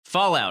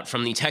Fallout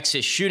from the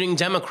Texas shooting.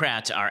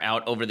 Democrats are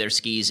out over their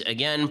skis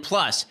again,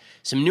 plus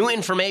some new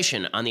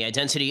information on the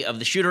identity of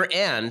the shooter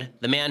and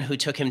the man who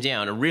took him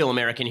down, a real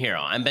American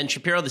hero. I'm Ben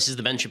Shapiro. This is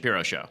The Ben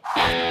Shapiro Show.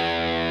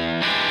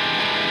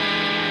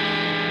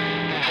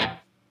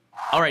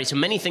 All right, so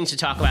many things to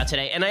talk about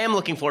today, and I am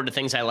looking forward to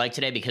things I like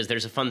today because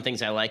there's a fun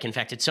things I like. In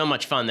fact, it's so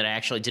much fun that I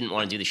actually didn't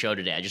want to do the show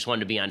today. I just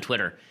wanted to be on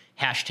Twitter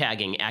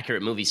hashtagging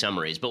accurate movie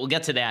summaries, but we'll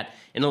get to that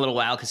in a little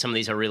while because some of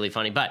these are really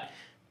funny. But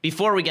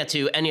before we get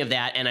to any of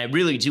that, and I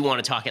really do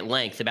want to talk at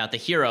length about the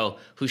hero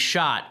who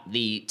shot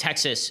the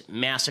Texas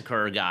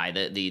massacre guy,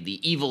 the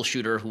evil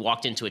shooter who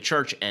walked into a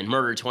church and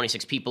murdered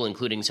 26 people,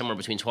 including somewhere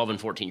between 12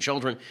 and 14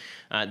 children.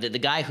 The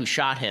guy who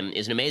shot him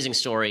is an amazing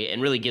story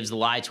and really gives the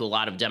lie to a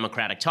lot of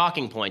Democratic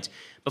talking points.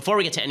 Before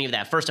we get to any of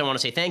that, first I want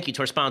to say thank you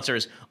to our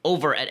sponsors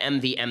over at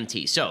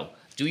MVMT. So,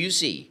 do you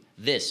see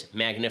this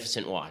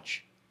magnificent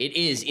watch? It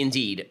is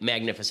indeed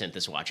magnificent,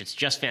 this watch. It's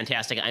just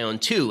fantastic. I own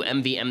two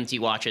MVMT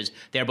watches.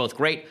 They're both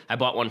great. I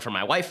bought one for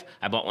my wife.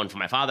 I bought one for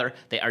my father.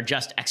 They are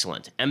just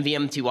excellent.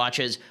 MVMT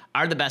watches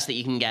are the best that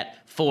you can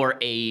get for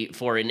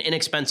an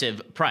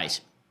inexpensive price.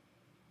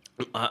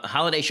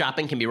 Holiday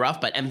shopping can be rough,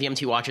 but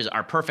MVMT watches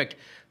are perfect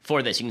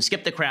for this. You can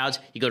skip the crowds.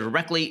 You go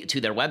directly to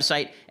their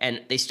website,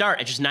 and they start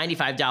at just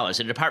 $95.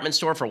 At a department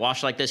store for a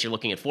watch like this, you're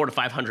looking at $400 to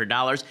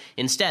 $500.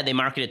 Instead, they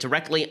market it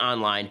directly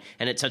online,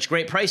 and at such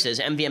great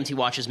prices, MVMT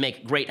watches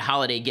make great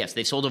holiday gifts.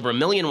 They've sold over 1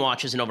 million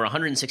watches in over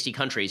 160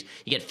 countries.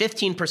 You get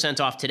 15%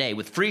 off today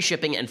with free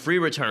shipping and free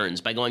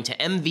returns by going to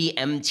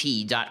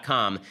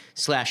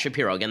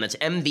mvmt.com/Shapiro. Again, that's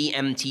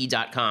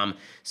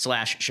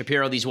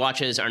mvmt.com/Shapiro. These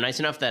watches are nice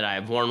enough that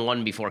I've worn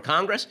one before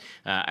Congress.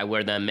 I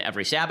wear them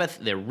every Sabbath.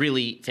 They're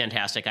really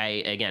fantastic.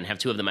 I, again, have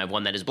two of them. I have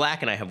one that is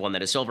black, and I have one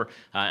that is silver,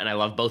 and I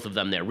love both of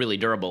them. They're really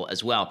durable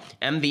as well.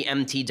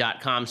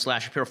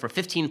 mvmt.com/Shapiro for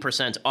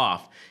 15%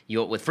 off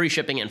with free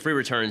shipping and free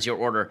returns, your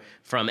order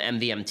from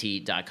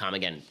mvmt.com.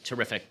 Again,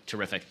 terrific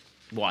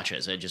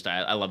watches.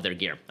 I love their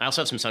gear. I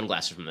also have some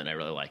sunglasses from them that I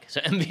really like. So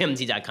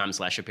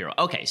mvmt.com/Shapiro.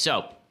 Okay,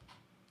 so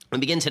we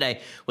begin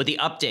today with the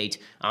update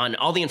on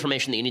all the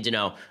information that you need to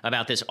know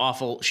about this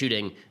awful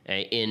shooting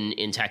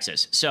in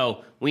Texas.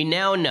 So we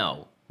now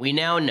know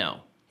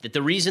that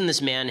the reason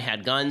this man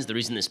had guns, the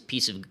reason this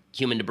piece of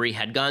human debris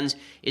had guns,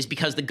 is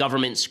because the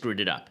government screwed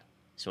it up.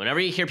 So whenever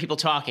you hear people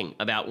talking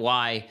about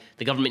why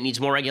the government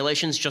needs more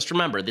regulations, just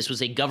remember, this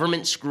was a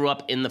government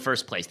screw-up in the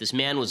first place. This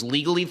man was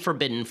legally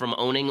forbidden from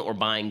owning or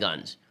buying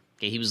guns.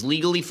 Okay, he was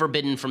legally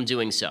forbidden from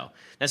doing so.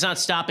 That's not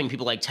stopping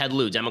people like Ted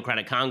Lieu,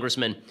 Democratic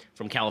congressman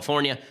from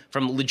California,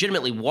 from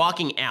legitimately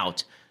walking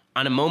out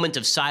on a moment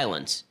of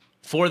silence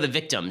for the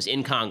victims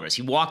in Congress.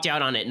 He walked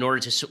out on it in order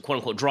to,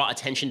 quote-unquote, draw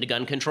attention to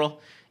gun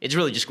control. It's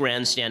really just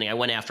grandstanding. I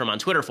went after him on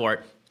Twitter for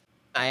it.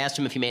 I asked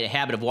him if he made a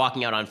habit of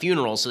walking out on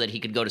funerals so that he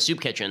could go to soup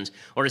kitchens,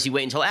 or does he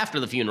wait until after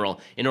the funeral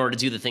in order to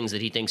do the things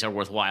that he thinks are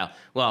worthwhile?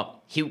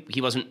 Well,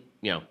 he wasn't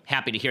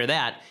happy to hear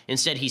that.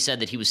 Instead, he said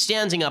that he was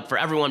standing up for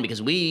everyone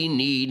because we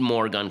need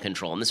more gun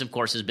control. And this, of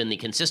course, has been the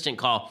consistent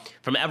call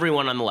from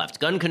everyone on the left.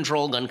 Gun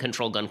control, gun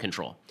control, gun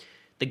control.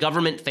 The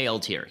government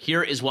failed here.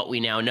 Here is what we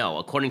now know,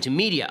 according to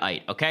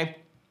Mediaite, okay?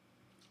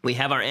 We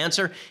have our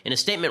answer. In a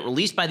statement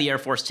released by the Air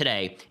Force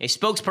today, a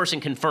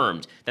spokesperson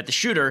confirmed that the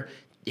shooter,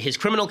 his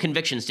criminal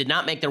convictions did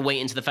not make their way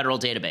into the federal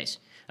database.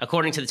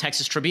 According to the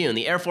Texas Tribune,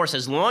 the Air Force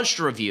has launched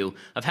a review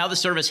of how the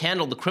service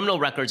handled the criminal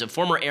records of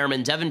former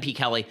airman Devin P.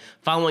 Kelly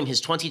following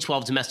his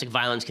 2012 domestic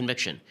violence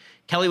conviction.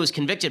 Kelly was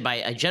convicted by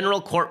a general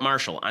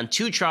court-martial on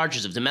 2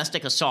 charges of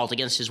domestic assault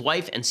against his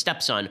wife and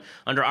stepson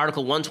under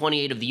Article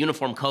 128 of the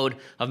Uniform Code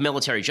of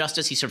Military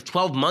Justice. He served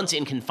 12 months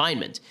in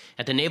confinement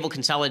at the Naval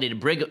Consolidated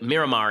Brig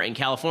Miramar in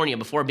California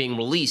before being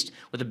released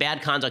with a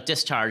bad conduct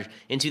discharge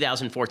in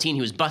 2014.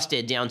 He was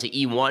busted down to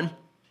E1.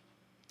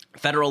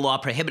 Federal law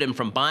prohibited him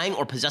from buying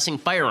or possessing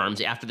firearms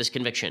after this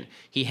conviction.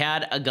 He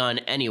had a gun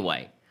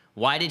anyway.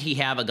 Why did he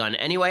have a gun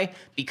anyway?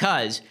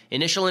 Because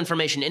initial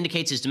information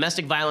indicates his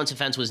domestic violence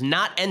offense was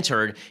not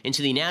entered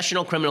into the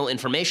National Criminal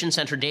Information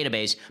Center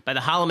database by the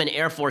Holloman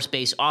Air Force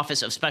Base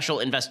Office of Special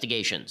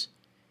Investigations.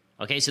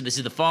 Okay, so this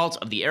is the fault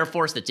of the Air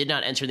Force that did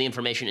not enter the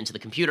information into the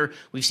computer.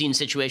 We've seen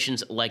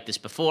situations like this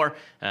before.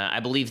 I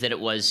believe that it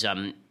was I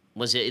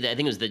think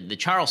it was the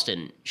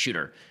Charleston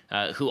shooter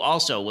who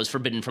also was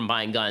forbidden from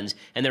buying guns,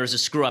 and there was a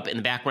screw-up in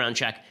the background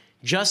check.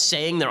 Just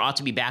saying there ought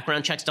to be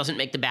background checks doesn't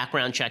make the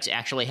background checks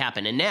actually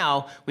happen. And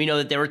now we know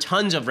that there were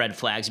tons of red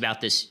flags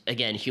about this,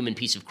 again, human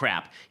piece of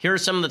crap. Here are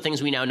some of the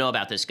things we now know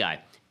about this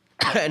guy.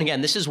 And again,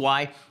 this is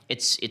why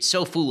it's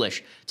so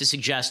foolish to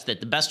suggest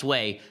that the best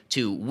way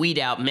to weed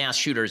out mass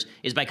shooters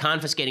is by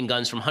confiscating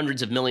guns from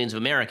hundreds of millions of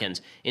Americans.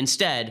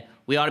 Instead,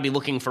 we ought to be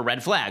looking for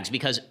red flags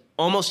because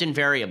almost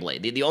invariably,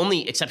 the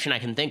only exception I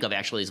can think of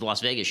actually is the Las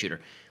Vegas shooter.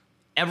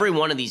 Every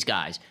one of these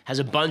guys has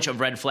a bunch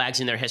of red flags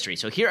in their history.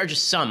 So here are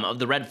just some of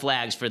the red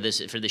flags for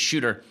this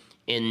shooter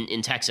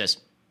in Texas.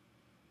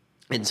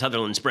 in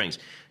Sutherland Springs.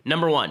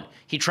 Number one,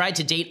 he tried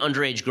to date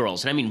underage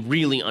girls, and I mean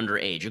really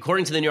underage.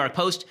 According to the New York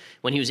Post,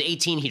 when he was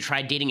 18, he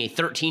tried dating a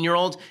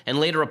 13-year-old and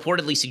later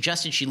reportedly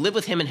suggested she live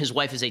with him and his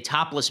wife as a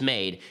topless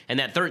maid, and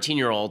that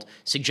 13-year-old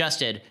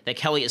suggested that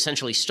Kelly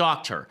essentially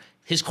stalked her.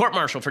 His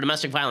court-martial for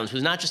domestic violence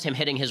was not just him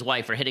hitting his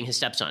wife or hitting his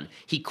stepson.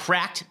 He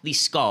cracked the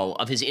skull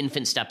of his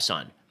infant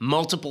stepson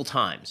multiple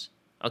times,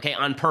 okay,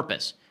 on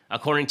purpose,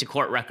 according to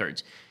court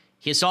records.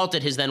 He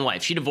assaulted his then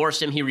wife. She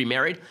divorced him. He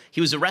remarried. He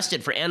was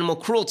arrested for animal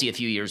cruelty a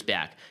few years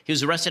back. He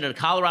was arrested at a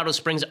Colorado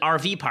Springs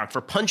RV park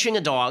for punching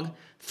a dog,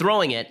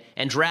 throwing it,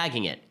 and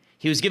dragging it.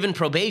 He was given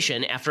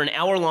probation after an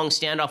hour-long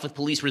standoff with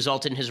police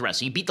resulted in his arrest.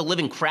 So you beat the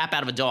living crap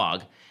out of a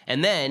dog,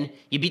 and then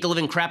you beat the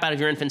living crap out of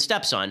your infant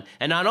stepson,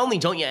 and not only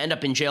don't you end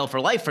up in jail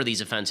for life for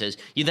these offenses,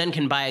 you then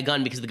can buy a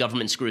gun because the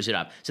government screws it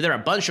up. So there are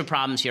a bunch of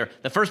problems here.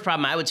 The first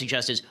problem I would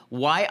suggest is,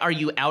 why are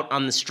you out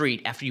on the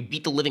street after you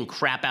beat the living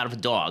crap out of a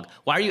dog?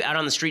 Why are you out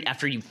on the street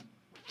after you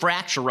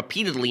fracture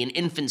repeatedly an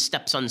infant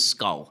stepson's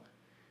skull?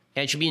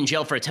 And should be in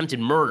jail for attempted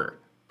murder,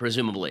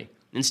 presumably.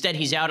 Instead,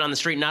 he's out on the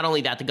street. Not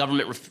only that, the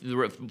government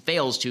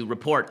fails to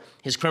report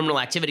his criminal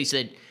activity so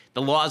that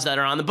the laws that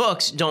are on the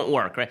books don't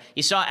work, right?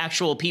 You saw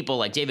actual people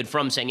like David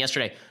Frum saying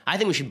yesterday, I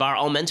think we should bar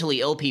all mentally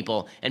ill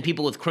people and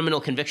people with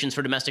criminal convictions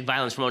for domestic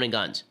violence from owning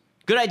guns.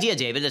 Good idea,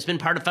 David. That's been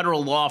part of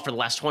federal law for the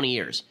last 20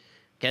 years.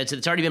 Okay,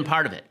 it's already been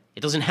part of it. It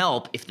doesn't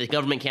help if the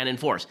government can't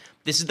enforce.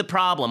 This is the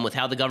problem with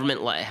how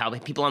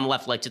people on the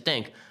left like to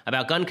think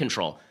about gun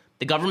control.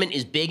 The government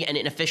is big and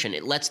inefficient.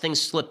 It lets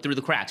things slip through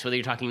the cracks. Whether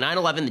you're talking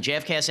 9/11, the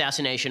JFK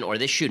assassination, or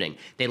this shooting,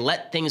 they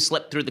let things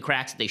slip through the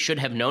cracks that they should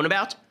have known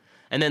about.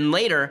 And then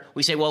later,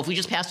 we say, well, if we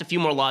just passed a few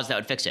more laws, that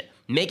would fix it.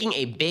 Making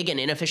a big and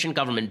inefficient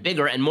government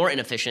bigger and more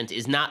inefficient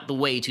is not the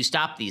way to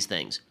stop these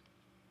things.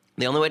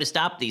 The only way to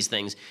stop these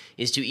things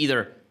is to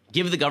either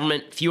give the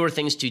government fewer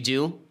things to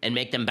do and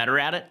make them better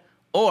at it,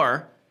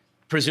 or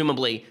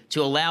presumably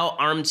to allow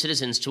armed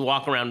citizens to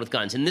walk around with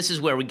guns. And this is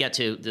where we get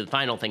to the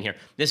final thing here.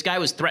 This guy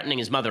was threatening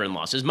his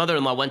mother-in-law. So his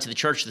mother-in-law went to the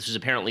church. This was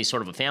apparently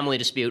sort of a family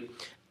dispute.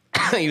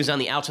 He was on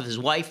the outs with his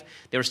wife.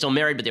 They were still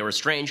married, but they were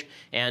estranged.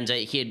 And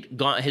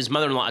his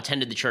mother-in-law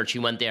attended the church. He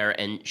went there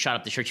and shot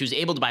up the church. He was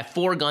able to buy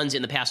 4 guns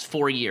in the past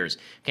 4 years.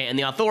 Okay, and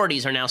the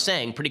authorities are now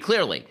saying pretty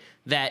clearly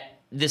that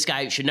this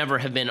guy should never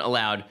have been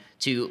allowed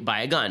to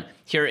buy a gun.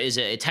 Here is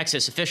a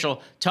Texas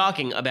official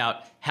talking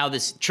about how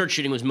this church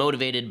shooting was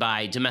motivated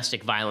by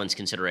domestic violence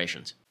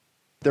considerations.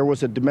 There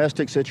was a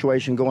domestic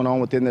situation going on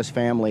within this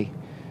family.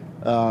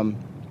 The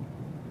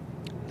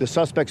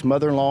suspect's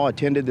mother-in-law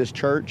attended this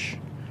church.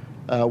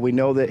 We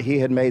know that he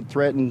had made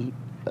threatening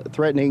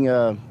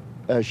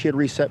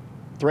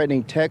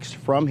texts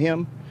from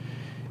him,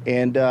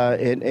 and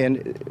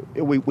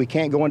we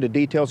can't go into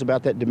details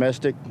about that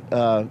domestic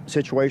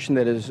situation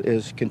that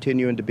is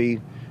continuing to be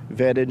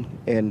vetted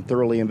and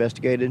thoroughly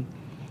investigated.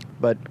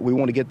 But we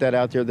want to get that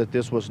out there, that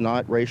this was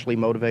not racially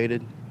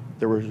motivated.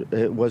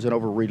 It wasn't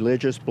over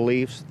religious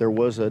beliefs. There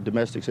was a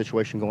domestic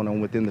situation going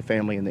on within the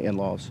family and the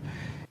in-laws.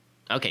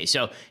 Okay,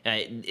 so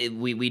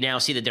we now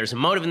see that there's a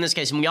motive in this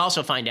case, and we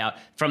also find out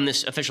from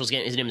this official's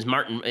his name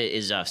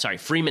is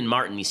Freeman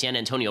Martin, the San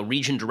Antonio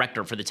Region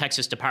Director for the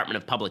Texas Department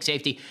of Public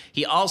Safety.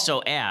 He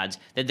also adds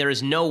that there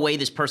is no way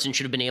this person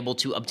should have been able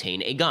to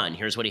obtain a gun.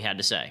 Here's what he had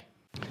to say.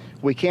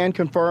 We can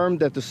confirm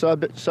that the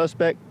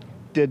suspect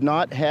did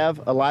not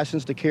have a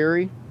license to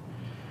carry.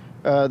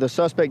 The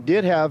suspect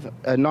did have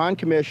a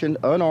non-commissioned,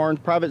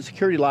 unarmed private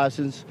security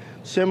license,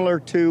 similar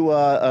to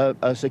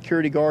a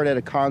security guard at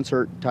a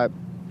concert type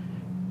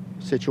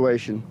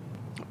situation.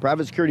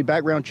 Private security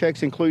background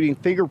checks, including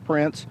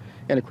fingerprints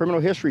and a criminal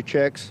history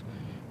checks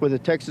with the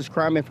Texas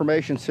Crime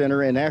Information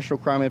Center and National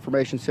Crime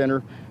Information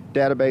Center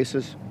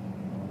databases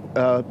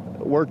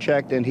were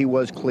checked, and he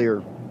was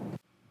clear.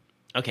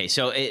 Okay,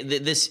 so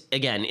this,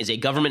 again, is a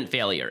government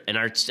failure, and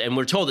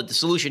we're told that the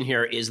solution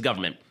here is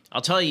government.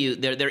 I'll tell you,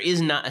 there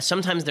is not,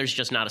 sometimes there's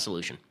just not a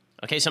solution.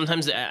 Okay,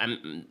 sometimes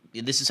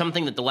this is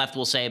something that the left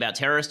will say about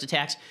terrorist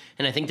attacks,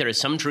 and I think there is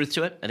some truth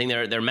to it. I think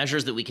there are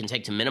measures that we can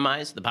take to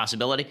minimize the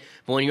possibility.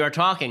 But when you are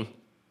talking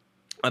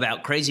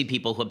about crazy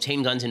people who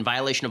obtain guns in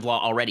violation of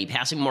law already,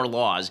 passing more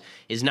laws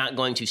is not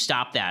going to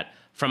stop that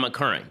from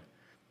occurring.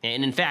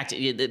 And in fact,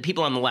 the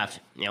people on the left,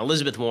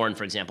 Elizabeth Warren,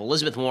 for example,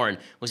 Elizabeth Warren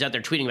was out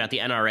there tweeting about the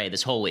NRA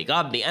this whole week.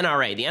 Oh, the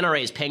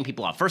NRA is paying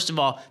people off. First of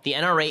all, the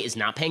NRA is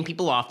not paying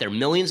people off. There are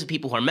millions of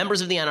people who are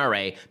members of the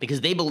NRA because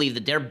they believe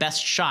that their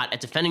best shot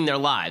at defending their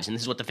lives, and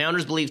this is what the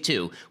founders believed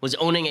too, was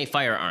owning a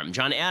firearm.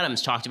 John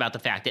Adams talked about the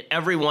fact that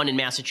everyone in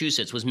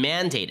Massachusetts was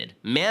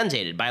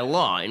mandated by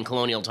law in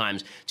colonial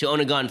times to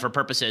own a gun for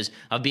purposes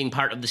of being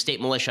part of the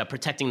state militia,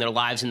 protecting their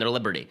lives and their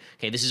liberty.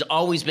 Okay, this has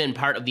always been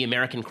part of the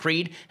American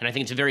creed, and I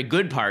think it's a very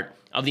good part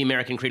of the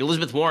American creed.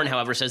 Elizabeth Warren,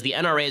 however, says the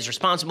NRA is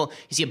responsible.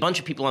 You see a bunch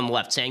of people on the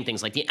left saying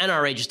things like the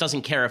NRA just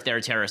doesn't care if there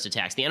are terrorist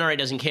attacks. The NRA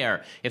doesn't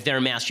care if there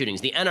are mass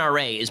shootings. The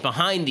NRA is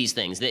behind these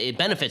things. It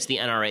benefits the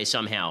NRA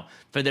somehow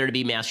for there to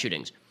be mass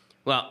shootings.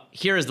 Well,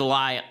 here is the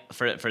lie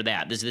for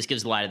that. This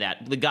gives the lie to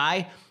that. The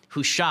guy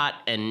who shot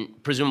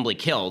and presumably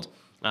killed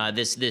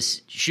this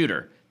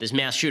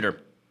mass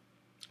shooter,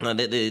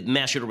 The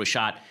mass shooter was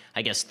shot,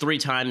 I guess, 3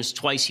 times.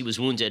 Twice he was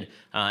wounded.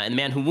 And the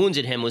man who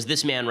wounded him was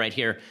this man right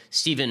here,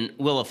 Stephen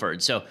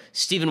Willeford. So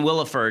Stephen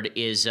Willeford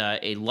is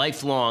a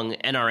lifelong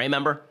NRA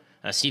member.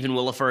 Stephen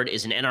Willeford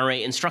is an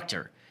NRA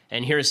instructor.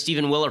 And here's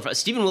Stephen Willeford.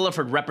 Stephen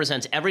Willeford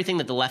represents everything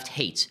that the left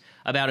hates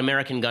about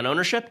American gun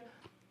ownership.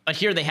 But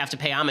here they have to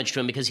pay homage to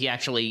him because he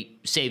actually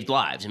saved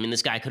lives. I mean,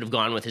 this guy could have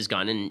gone with his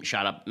gun and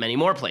shot up many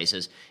more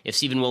places if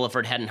Stephen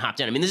Willeford hadn't hopped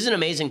in. I mean, this is an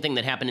amazing thing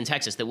that happened in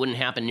Texas that wouldn't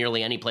happen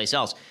nearly any place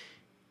else.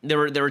 There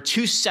were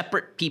 2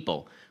 separate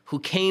people who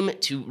came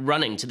to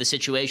running to the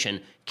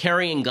situation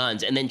carrying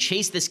guns and then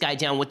chased this guy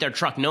down with their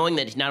truck, knowing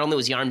that not only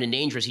was he armed and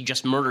dangerous, he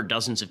just murdered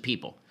dozens of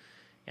people.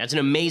 That's an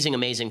amazing,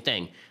 amazing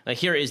thing.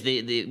 Here is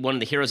the one of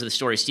the heroes of the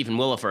story, Stephen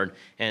Willeford,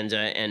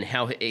 and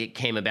how it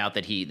came about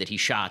that he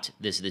shot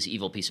this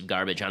evil piece of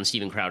garbage on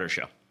Steven Crowder's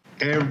show.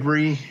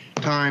 Every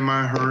time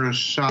I heard a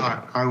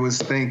shot, I was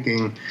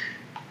thinking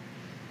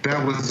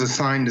that was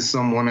assigned to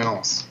someone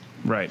else.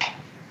 Right.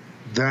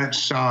 That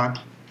shot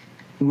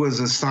was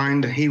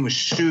assigned, he was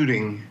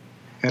shooting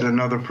at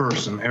another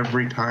person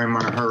every time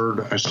I heard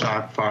a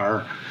shot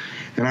fire,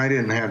 and I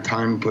didn't have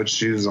time to put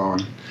shoes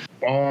on.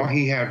 All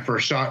he had for a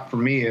shot for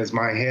me is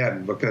my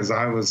head because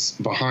I was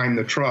behind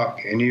the truck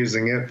and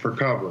using it for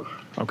cover.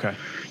 Okay.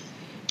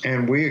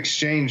 And we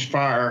exchanged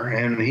fire,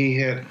 and he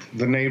hit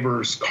the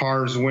neighbor's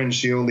car's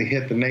windshield. He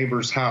hit the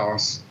neighbor's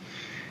house,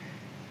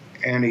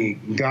 and he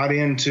got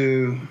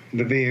into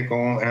the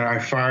vehicle, and I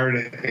fired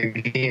it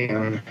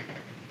again.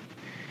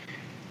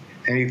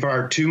 And he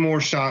fired 2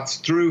 more shots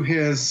through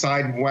his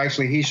side. Well,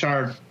 actually, he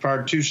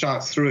fired 2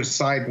 shots through his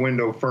side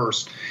window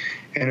first.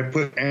 And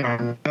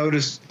I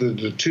noticed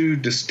the 2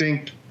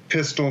 distinct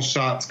pistol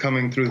shots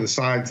coming through the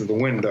sides of the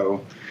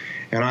window.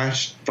 And I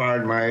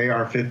fired my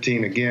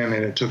AR-15 again,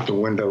 and it took the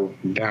window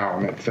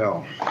down. It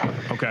fell.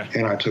 Okay.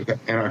 And I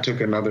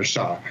took another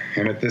shot.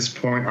 And at this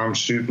point, I'm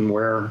shooting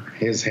where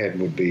his head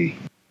would be.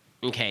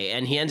 Okay,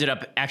 and he ended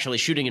up actually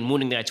shooting and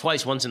wounding the guy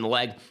twice, once in the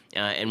leg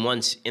and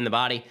once in the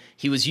body.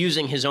 He was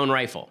using his own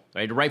rifle,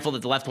 right? A rifle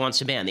that the left wants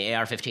to ban, the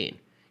AR-15.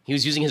 He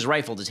was using his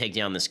rifle to take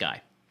down this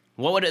guy.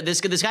 What would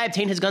this guy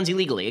obtained his guns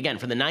illegally? Again,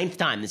 for the 9th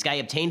time, this guy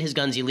obtained his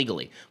guns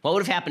illegally. What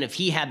would have happened if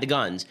he had the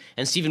guns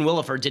and Stephen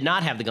Willeford did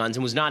not have the guns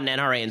and was not an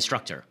NRA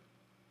instructor?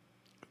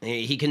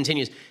 He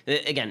continues,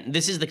 again,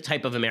 this is the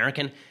type of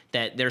American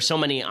that there's so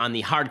many on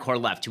the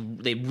hardcore left who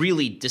they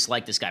really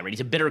dislike this guy, right?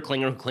 He's a bitter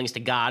clinger who clings to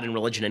God and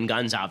religion and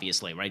guns,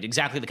 obviously, right?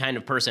 Exactly the kind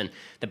of person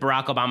that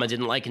Barack Obama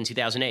didn't like in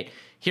 2008.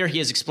 Here he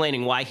is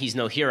explaining why he's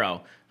no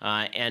hero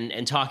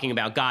and talking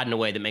about God in a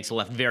way that makes the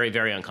left very,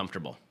 very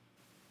uncomfortable.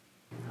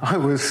 I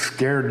was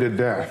scared to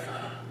death.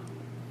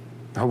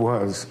 I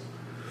was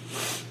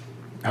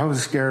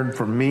scared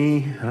for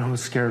me, and I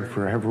was scared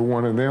for every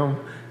one of them.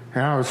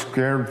 And I was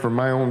scared for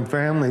my own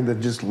family that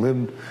just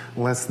lived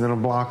less than a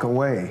block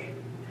away.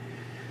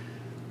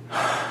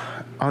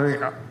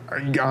 I'm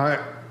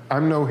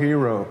no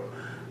hero.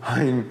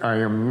 I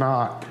am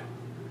not.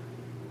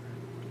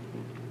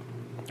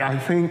 I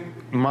think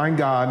my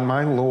God,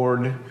 my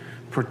Lord,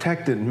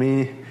 protected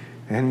me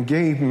and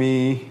gave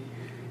me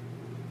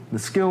the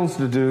skills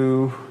to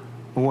do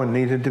what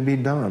needed to be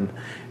done.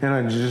 And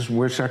I just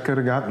wish I could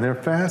have gotten there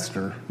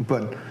faster,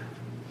 but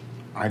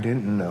I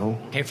didn't know.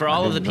 Okay, for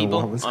all of the people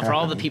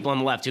on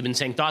the left who've been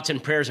saying thoughts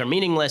and prayers are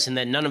meaningless and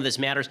that none of this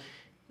matters,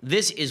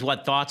 this is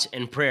what thoughts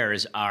and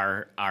prayers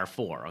are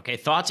for. Okay,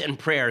 thoughts and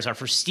prayers are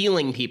for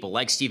stealing people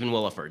like Stephen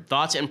Willeford.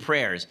 Thoughts and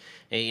prayers,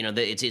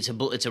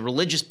 it's a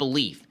religious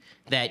belief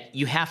that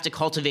you have to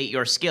cultivate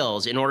your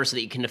skills in order so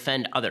that you can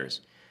defend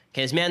others.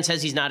 Okay, this man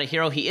says he's not a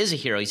hero. He is a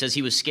hero. He says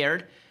he was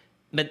scared,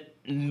 but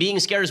being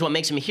scared is what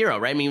makes him a hero,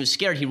 right? I mean, he was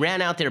scared. He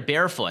ran out there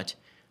barefoot,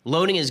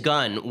 loading his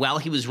gun while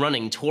he was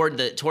running toward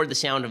the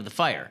sound of the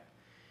fire.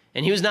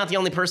 And he was not the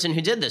only person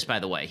who did this, by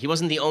the way. He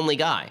wasn't the only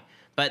guy.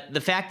 But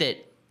the fact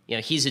that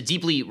he's a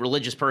deeply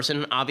religious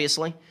person,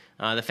 obviously,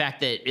 the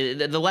fact that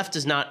the left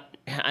is not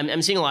 –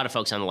 I'm seeing a lot of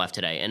folks on the left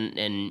today,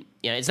 and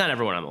it's not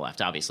everyone on the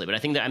left, obviously, but I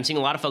think that I'm seeing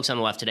a lot of folks on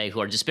the left today who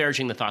are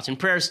disparaging the thoughts and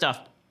prayers stuff,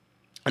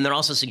 and they're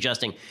also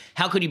suggesting,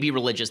 how could you be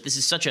religious? This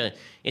is such a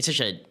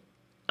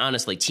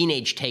honestly,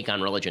 teenage take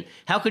on religion.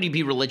 How could you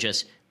be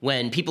religious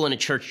when people in a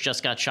church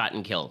just got shot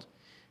and killed?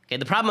 Okay,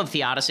 the problem of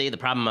theodicy, the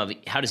problem of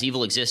how does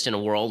evil exist in a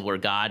world where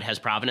God has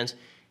providence,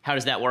 how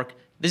does that work?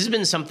 This has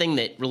been something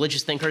that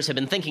religious thinkers have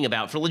been thinking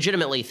about for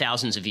legitimately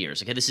thousands of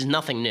years. Okay, this is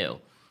nothing new.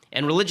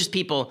 And religious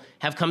people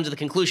have come to the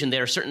conclusion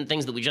there are certain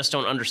things that we just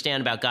don't understand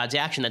about God's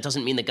action. That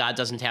doesn't mean that God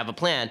doesn't have a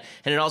plan,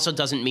 and it also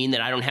doesn't mean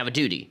that I don't have a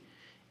duty.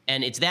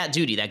 And it's that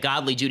duty, that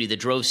godly duty, that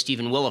drove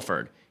Stephen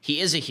Willeford. He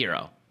is a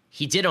hero.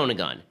 He did own a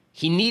gun.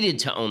 He needed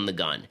to own the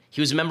gun.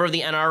 He was a member of the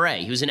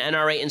NRA. He was an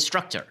NRA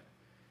instructor.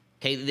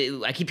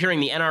 Okay, I keep hearing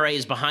the NRA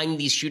is behind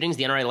these shootings.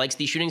 The NRA likes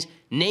these shootings.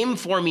 Name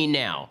for me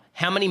now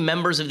how many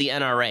members of the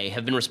NRA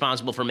have been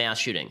responsible for mass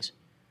shootings.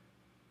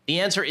 The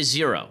answer is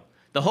 0.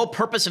 The whole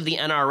purpose of the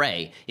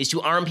NRA is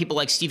to arm people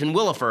like Stephen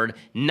Willeford,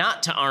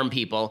 not to arm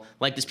people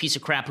like this piece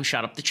of crap who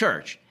shot up the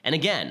church. And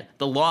again,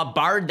 the law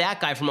barred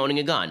that guy from owning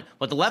a gun.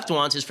 What the left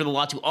wants is for the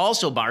law to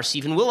also bar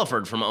Stephen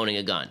Willeford from owning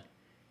a gun.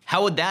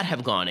 How would that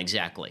have gone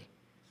exactly?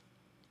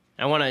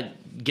 I want to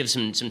give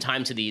some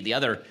time to the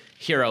other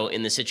hero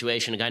in this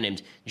situation, a guy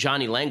named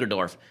Johnny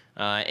Langerdorf,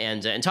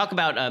 and talk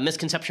about a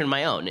misconception of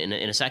my own in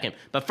a second.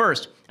 But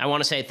first, I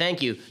want to say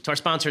thank you to our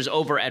sponsors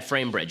over at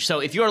FrameBridge. So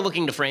if you're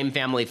looking to frame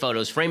family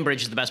photos,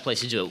 FrameBridge is the best place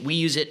to do it. We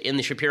use it in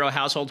the Shapiro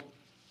household.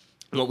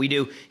 What we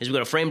do is we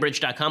go to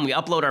framebridge.com. We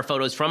upload our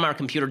photos from our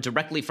computer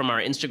directly from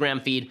our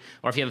Instagram feed,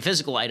 or if you have a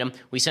physical item,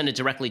 we send it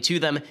directly to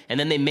them, and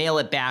then they mail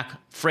it back,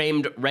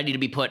 framed, ready to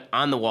be put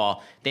on the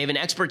wall. They have an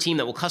expert team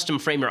that will custom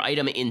frame your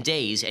item in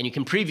days, and you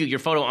can preview your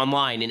photo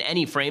online in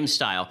any frame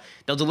style.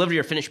 They'll deliver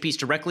your finished piece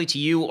directly to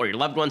you or your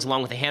loved ones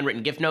along with a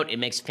handwritten gift note. It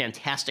makes a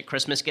fantastic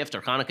Christmas gift or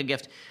Hanukkah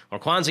gift or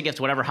Kwanzaa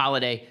gift, whatever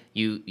holiday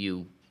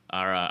you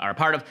are a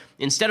part of.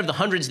 Instead of the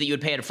hundreds that you would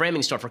pay at a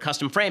framing store for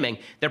custom framing,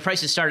 their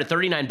prices start at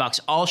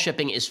 $39. All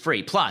shipping is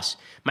free. Plus,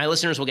 my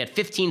listeners will get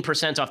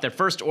 15% off their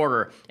first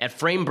order at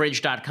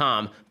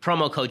framebridge.com,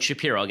 promo code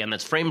Shapiro. Again,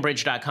 that's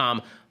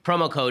framebridge.com,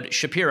 promo code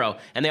Shapiro.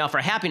 And they offer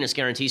a happiness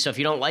guarantee, so if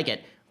you don't like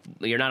it,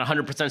 you're not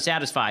 100%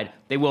 satisfied,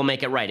 they will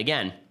make it right.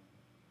 Again,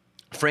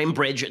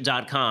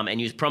 framebridge.com and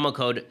use promo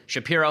code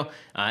Shapiro.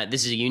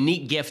 This is a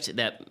unique gift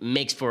that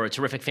makes for a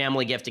terrific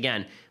family gift.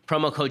 Again,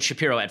 promo code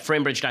Shapiro at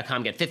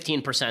framebridge.com. Get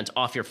 15%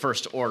 off your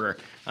first order,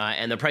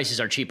 and the prices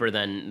are cheaper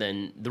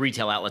than the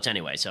retail outlets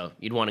anyway, so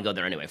you'd want to go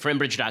there anyway.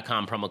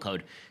 Framebridge.com, promo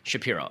code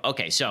Shapiro.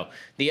 Okay, so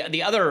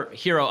the other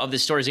hero of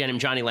this story is a guy named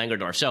Johnny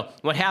Langerdorf. So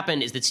what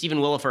happened is that Stephen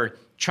Williford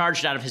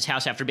charged out of his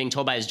house after being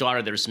told by his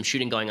daughter there was some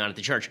shooting going on at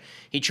the church.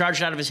 He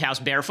charged out of his house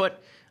barefoot,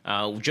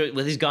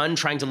 with his gun,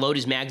 trying to load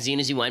his magazine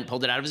as he went,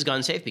 pulled it out of his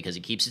gun safe because he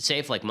keeps it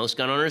safe like most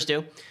gun owners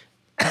do.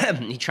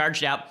 He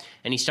charged out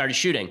and he started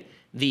shooting.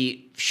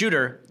 The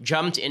shooter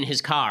jumped in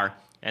his car,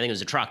 I think it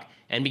was a truck,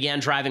 and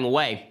began driving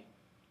away.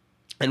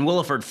 And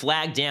Williford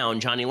flagged down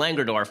Johnny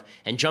Langerdorf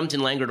and jumped in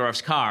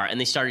Langerdorf's car, and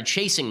they started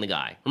chasing the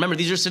guy. Remember,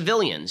 these are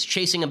civilians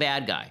chasing a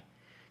bad guy.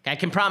 I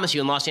can promise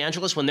you in Los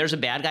Angeles, when there's a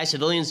bad guy,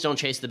 civilians don't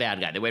chase the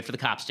bad guy. They wait for the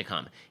cops to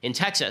come. In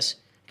Texas,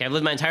 I've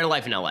lived my entire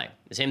life in LA.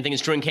 The same thing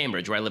is true in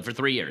Cambridge, where I lived for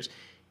 3 years.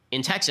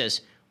 In Texas,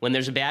 when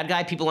there's a bad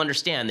guy, people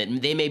understand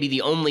that they may be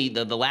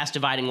the last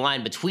dividing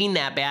line between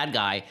that bad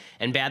guy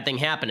and bad things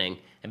happening,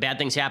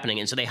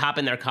 and so they hop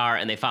in their car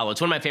and they follow.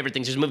 It's one of my favorite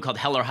things. There's a movie called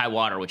Hell or High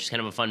Water, which is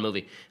kind of a fun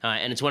movie,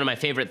 and it's one of my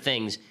favorite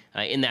things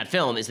in that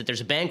film is that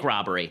there's a bank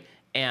robbery,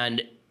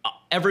 and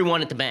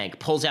everyone at the bank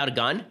pulls out a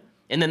gun,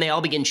 and then they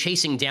all begin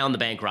chasing down the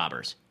bank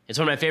robbers. It's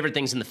one of my favorite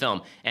things in the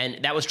film,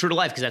 and that was true to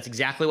life because that's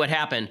exactly what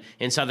happened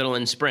in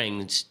Sutherland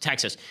Springs,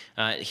 Texas.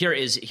 Here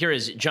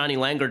is Johnny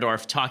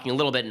Langerdorf talking a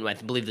little bit, and I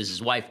believe this is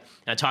his wife,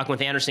 talking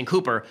with Anderson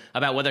Cooper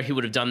about whether he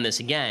would have done this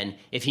again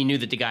if he knew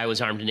that the guy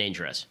was armed and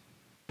dangerous.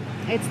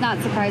 It's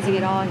not surprising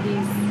at all.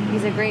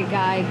 He's a great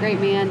guy, great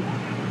man.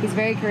 He's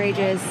very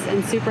courageous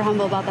and super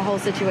humble about the whole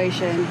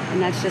situation,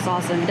 and that's just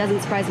awesome. It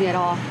doesn't surprise me at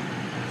all.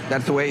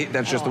 That's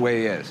just the way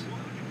he is.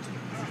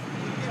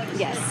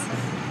 Yes.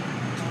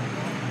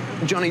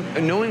 Johnny,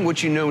 knowing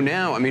what you know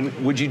now, I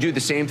mean, would you do the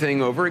same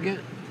thing over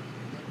again?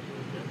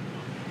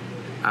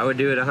 I would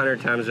do it 100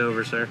 times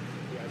over, sir.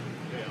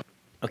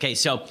 Okay,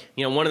 so,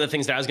 one of the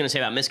things that I was going to say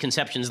about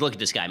misconceptions, look at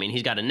this guy. I mean,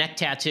 he's got a neck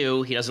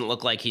tattoo. He doesn't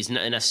look like he's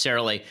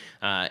necessarily,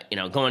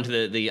 going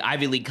to the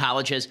Ivy League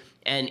colleges.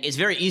 And it's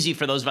very easy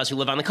for those of us who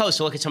live on the coast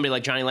to look at somebody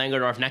like Johnny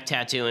Langerdorf, neck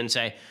tattoo, and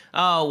say,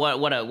 oh,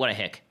 what a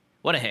hick.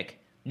 What a hick.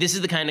 This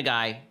is the kind of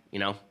guy,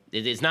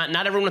 it's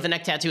not everyone with a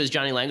neck tattoo is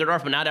Johnny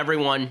Langerdorf, but not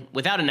everyone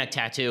without a neck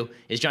tattoo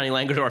is Johnny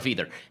Langerdorf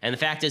either. And the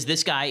fact is,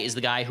 this guy is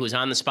the guy who is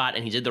on the spot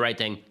and he did the right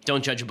thing.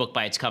 Don't judge a book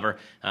by its cover.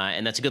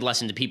 And that's a good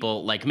lesson to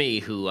people like me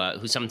who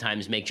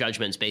sometimes make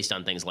judgments based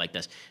on things like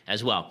this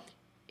as well.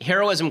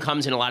 Heroism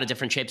comes in a lot of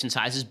different shapes and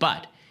sizes,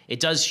 but it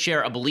does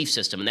share a belief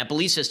system. And that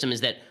belief system is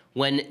that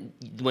when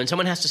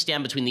someone has to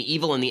stand between the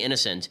evil and the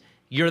innocent,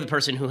 you're the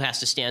person who has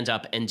to stand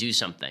up and do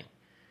something.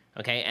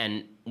 Okay,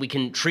 and we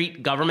can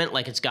treat government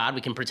like it's God.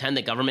 We can pretend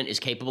that government is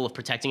capable of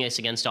protecting us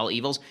against all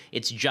evils.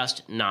 It's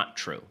just not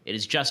true. It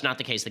is just not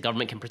the case that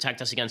government can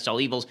protect us against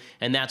all evils,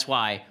 and that's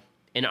why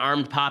an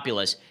armed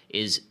populace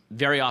is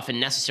very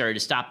often necessary to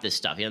stop this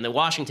stuff. The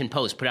Washington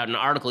Post put out an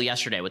article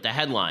yesterday with the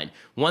headline,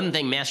 "One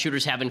thing mass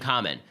shooters have in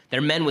common,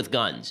 they're men with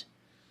guns."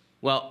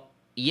 Well,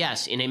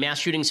 yes, in a mass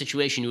shooting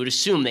situation, you would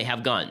assume they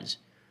have guns,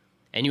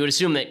 and you would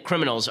assume that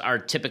criminals are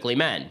typically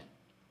men,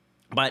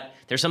 but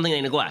there's something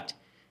they neglect.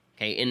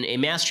 Okay, in a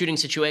mass shooting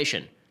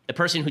situation, the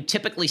person who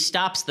typically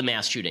stops the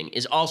mass shooting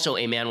is also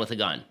a man with a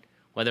gun,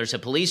 whether it's a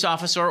police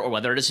officer or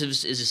whether it is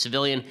a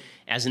civilian,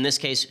 as in this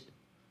case.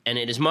 And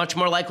it is much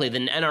more likely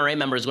that an NRA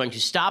member is going to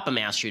stop a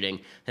mass shooting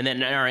than that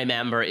an NRA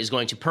member is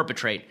going to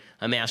perpetrate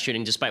a mass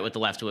shooting, despite what the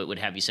left would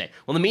have you say.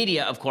 Well, the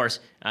media, of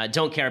course,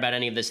 don't care about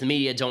any of this. The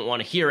media don't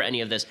want to hear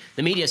any of this.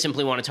 The media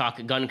simply want to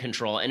talk gun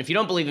control. And if you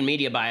don't believe in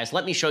media bias,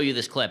 let me show you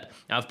this clip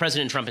of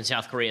President Trump in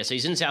South Korea. So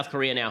he's in South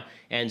Korea now,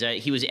 and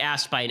he was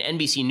asked by an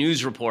NBC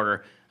News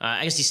reporter.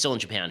 I guess he's still in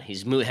Japan.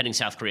 He's heading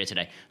South Korea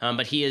today.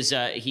 But he's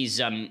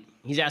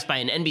asked by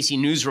an NBC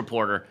News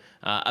reporter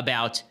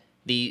about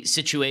the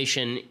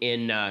situation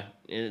in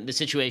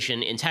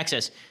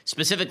Texas.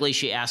 Specifically,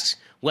 she asks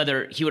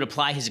whether he would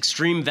apply his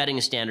extreme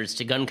vetting standards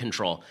to gun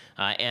control.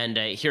 And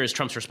here is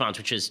Trump's response,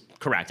 which is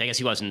correct. I guess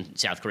he was in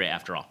South Korea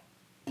after all.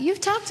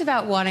 You've talked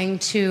about wanting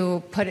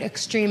to put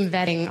extreme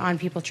vetting on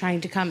people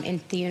trying to come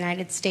into the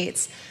United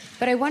States,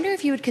 but I wonder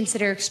if you would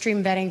consider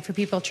extreme vetting for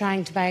people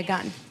trying to buy a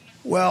gun.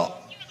 Well,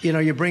 you know,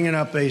 you're bringing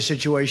up a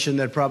situation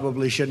that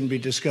probably shouldn't be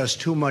discussed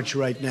too much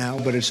right now,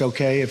 but it's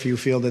okay if you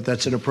feel that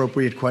that's an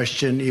appropriate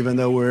question, even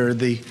though we're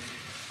the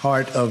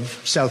heart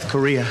of South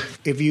Korea.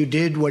 If you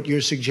did what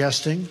you're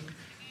suggesting,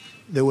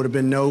 there would have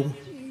been no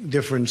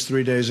difference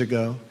 3 days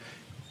ago,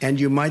 and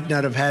you might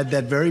not have had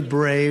that very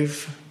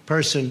brave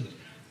person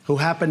who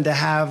happened to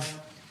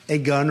have a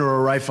gun or a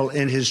rifle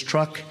in his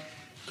truck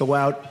go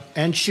out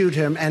and shoot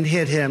him and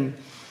hit him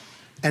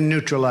and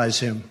neutralize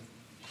him.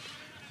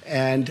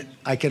 And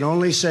I can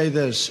only say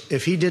this,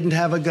 if he didn't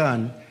have a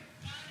gun,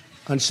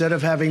 instead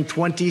of having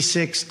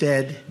 26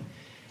 dead,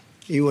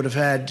 he would have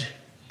had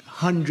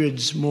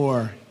hundreds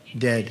more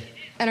dead.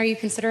 And are you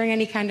considering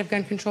any kind of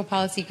gun control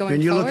policy going forward?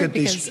 When you look at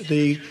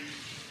the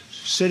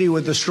city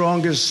with the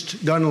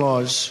strongest gun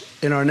laws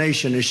in our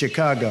nation is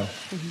Chicago.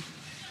 Mm-hmm.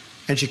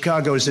 And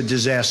Chicago is a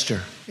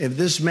disaster. If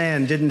this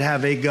man didn't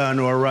have a gun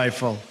or a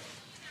rifle,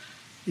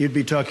 you'd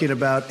be talking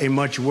about a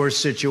much worse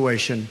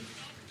situation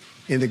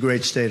in the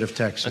great state of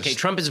Texas. Okay,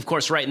 Trump is, of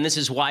course, right. And this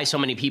is why so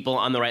many people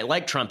on the right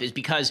like Trump, is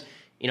because,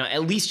 you know,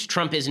 at least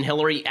Trump is and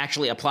Hillary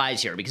actually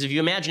applies here. Because if you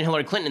imagine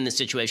Hillary Clinton in this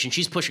situation,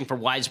 she's pushing for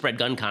widespread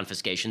gun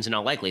confiscations in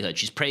all likelihood.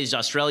 She's praised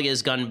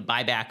Australia's gun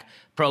buyback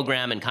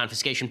program and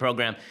confiscation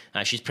program.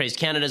 She's praised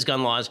Canada's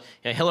gun laws.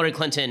 You know, Hillary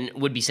Clinton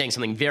would be saying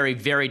something very,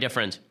 very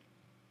different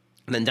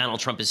than Donald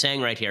Trump is saying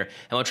right here.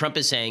 And what Trump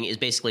is saying is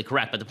basically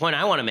correct. But the point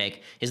I want to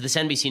make is this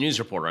NBC News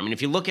reporter. I mean,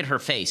 if you look at her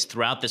face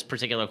throughout this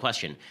particular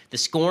question, the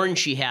scorn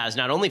she has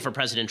not only for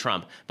President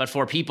Trump, but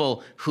for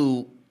people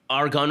who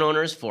are gun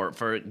owners,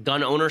 for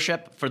gun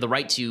ownership, for the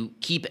right to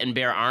keep and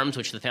bear arms,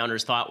 which the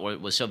founders thought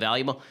was so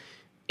valuable,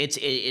 it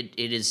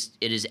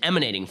is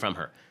emanating from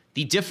her.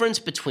 The difference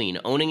between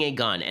owning a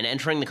gun and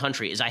entering the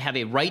country is I have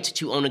a right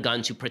to own a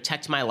gun to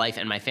protect my life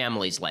and my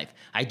family's life.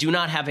 I do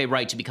not have a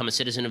right to become a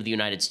citizen of the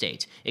United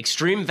States.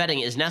 Extreme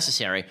vetting is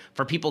necessary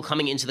for people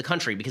coming into the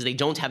country because they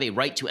don't have a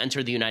right to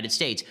enter the United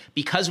States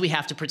because we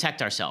have to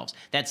protect ourselves.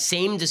 That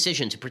same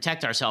decision to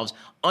protect ourselves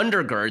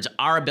undergirds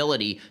our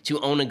ability to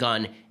own a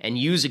gun and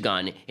use a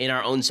gun in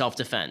our own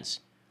self-defense.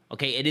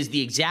 Okay, it is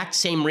the exact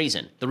same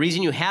reason. The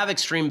reason you have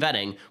extreme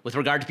vetting with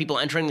regard to people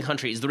entering the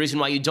country is the reason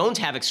why you don't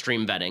have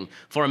extreme vetting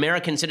for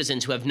American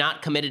citizens who have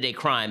not committed a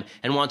crime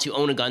and want to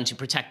own a gun to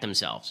protect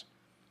themselves.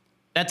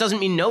 That doesn't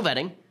mean no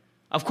vetting.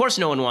 Of course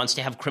no one wants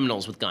to have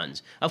criminals with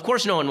guns. Of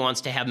course no one wants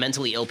to have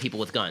mentally ill people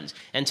with guns.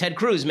 And Ted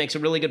Cruz makes a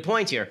really good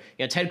point here.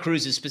 You know, Ted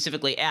Cruz is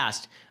specifically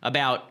asked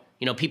about,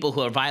 you know, people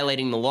who are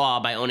violating the law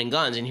by owning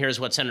guns, and here's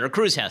what Senator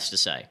Cruz has to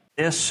say.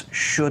 This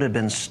should have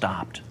been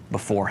stopped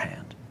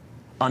beforehand.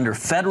 Under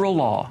federal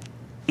law,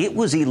 it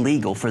was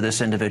illegal for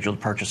this individual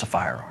to purchase a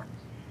firearm.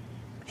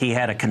 He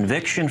had a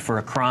conviction for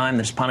a crime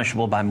that's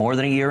punishable by more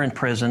than a year in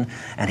prison,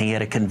 and he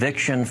had a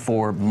conviction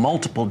for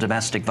multiple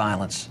domestic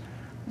violence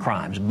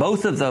crimes.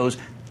 Both of those,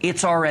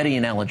 it's already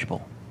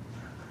ineligible.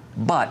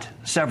 But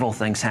several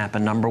things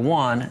happened. Number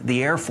one,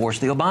 the Air Force,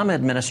 the Obama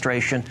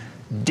administration,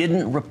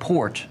 didn't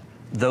report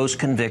those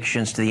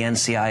convictions to the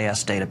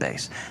NCIS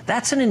database.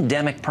 That's an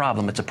endemic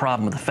problem. It's a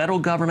problem with the federal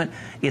government.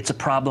 It's a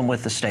problem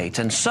with the states.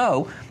 And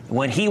so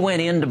when he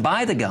went in to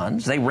buy the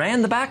guns, they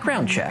ran the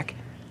background check,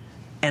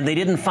 and they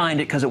didn't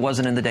find it because it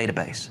wasn't in the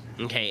database.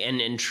 Okay,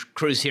 and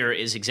Cruz here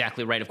is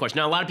exactly right, of course.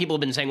 Now, a lot of people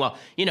have been saying, well,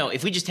 you know,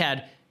 if we just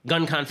had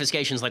gun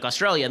confiscations like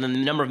Australia, then the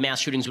number of mass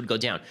shootings would go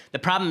down. The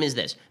problem is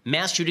this.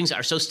 Mass shootings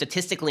are so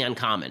statistically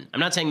uncommon. I'm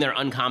not saying they're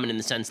uncommon in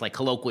the sense like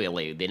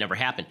colloquially, they never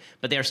happen,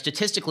 but they are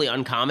statistically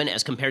uncommon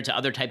as compared to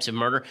other types of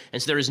murder. And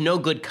so there is no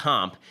good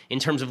comp in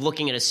terms of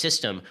looking at a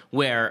system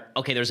where,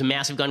 okay, there's a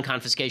massive gun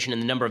confiscation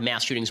and the number of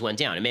mass shootings went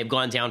down. It may have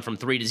gone down from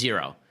 3 to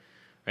 0.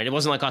 Right? It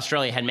wasn't like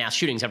Australia had mass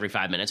shootings every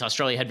 5 minutes.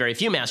 Australia had very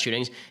few mass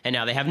shootings, and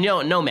now they have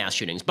no mass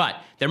shootings.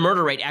 But their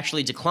murder rate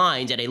actually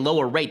declined at a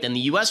lower rate than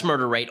the U.S.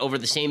 murder rate over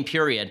the same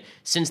period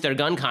since their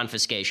gun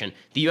confiscation.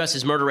 The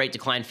U.S.'s murder rate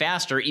declined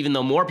faster, even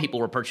though more people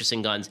were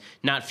purchasing guns,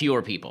 not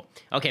fewer people.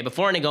 Okay,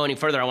 before I go any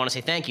further, I want to say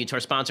thank you to our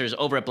sponsors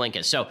over at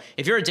Blinkist. So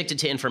if you're addicted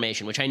to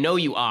information, which I know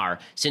you are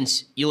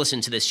since you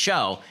listen to this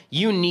show,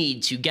 you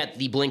need to get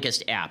the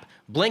Blinkist app.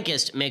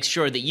 Blinkist makes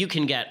sure that you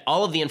can get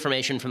all of the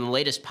information from the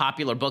latest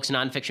popular books,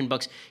 nonfiction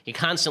books. You're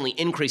constantly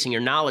increasing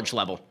your knowledge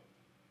level.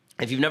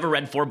 If you've never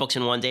read 4 books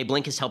in one day,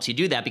 Blinkist helps you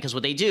do that because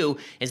what they do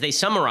is they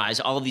summarize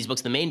all of these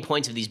books, the main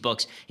points of these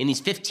books, in these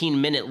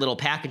 15-minute little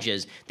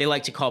packages they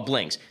like to call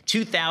blinks.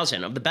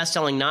 2,000 of the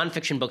best-selling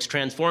nonfiction books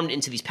transformed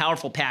into these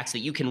powerful packs that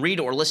you can read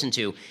or listen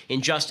to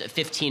in just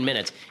 15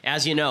 minutes.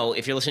 As you know,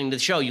 if you're listening to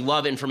the show, you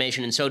love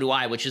information, and so do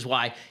I, which is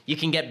why you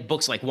can get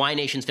books like Why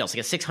Nations Fail. It's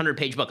like a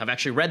 600-page book. I've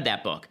actually read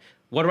that book.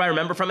 What do I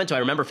remember from it? Do I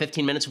remember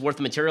 15 minutes worth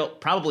of material?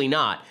 Probably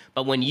not.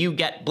 But when you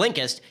get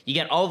Blinkist, you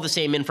get all of the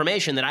same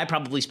information that I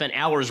probably spent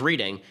hours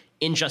reading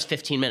in just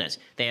 15 minutes.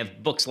 They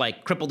have books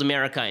like Crippled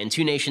America and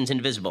Two Nations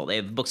Invisible. They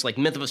have books like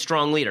Myth of a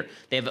Strong Leader.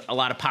 They have a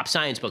lot of pop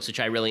science books, which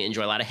I really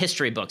enjoy, a lot of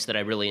history books that I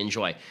really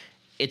enjoy.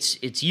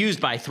 It's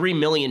used by 3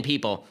 million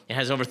people. It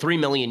has over 3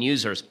 million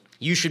users.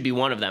 You should be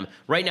one of them.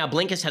 Right now,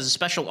 Blinkist has a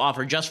special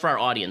offer just for our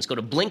audience. Go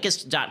to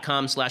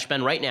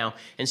Blinkist.com/Ben right now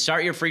and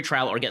start your free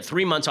trial or get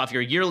 3 months off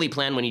your yearly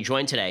plan when you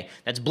join today.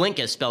 That's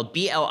Blinkist, spelled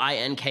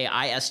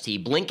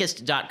Blinkist,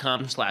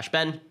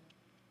 Blinkist.com/Ben.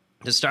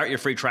 To start your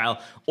free trial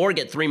or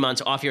get 3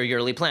 months off your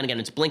yearly plan. Again,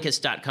 it's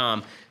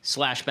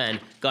Blinkist.com/Ben.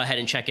 Go ahead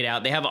and check it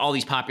out. They have all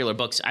these popular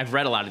books. I've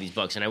read a lot of these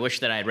books, and I wish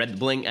that I had read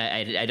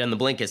I'd done the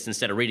Blinkist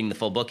instead of reading the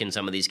full book in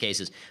some of these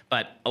cases.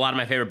 But a lot of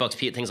my favorite books,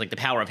 things like The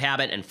Power of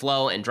Habit and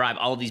Flow and Drive,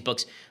 all of these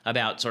books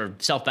about sort of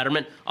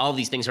self-betterment, all of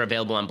these things are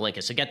available on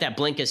Blinkist. So get that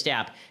Blinkist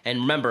app, and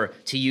remember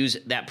to use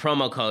that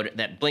promo code,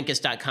 that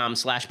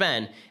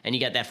Blinkist.com/Ben, and you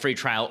get that free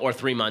trial or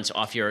 3 months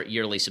off your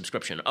yearly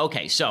subscription.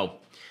 Okay, so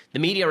the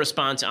media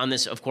response on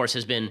this, of course,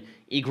 has been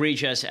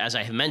egregious, as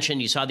I have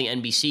mentioned. You saw the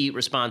NBC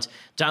response.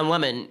 Don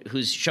Lemon,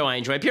 whose show I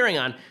enjoy appearing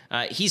on,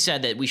 he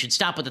said that we should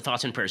stop with the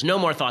thoughts and prayers. No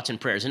more thoughts and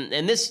prayers.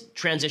 And this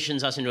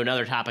transitions us into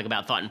another topic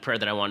about thought and prayer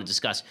that I want to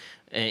discuss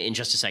in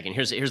just a second.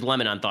 Here's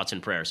Lemon on thoughts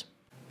and prayers.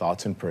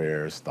 Thoughts and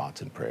prayers, thoughts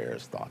and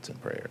prayers, thoughts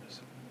and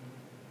prayers.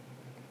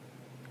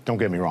 Don't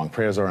get me wrong,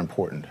 prayers are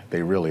important.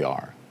 They really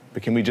are.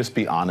 But can we just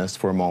be honest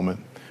for a moment?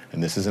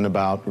 And this isn't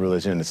about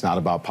religion, it's not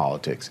about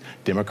politics.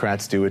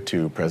 Democrats do it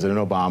too. President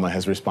Obama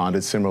has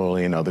responded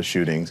similarly in other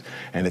shootings.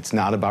 And it's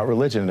not about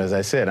religion. And as I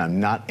said, I'm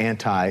not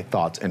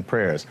anti-thoughts and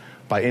prayers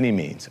by any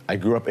means. I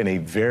grew up in the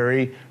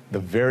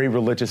very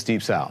religious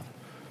Deep South.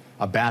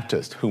 A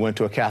Baptist who went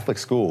to a Catholic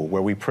school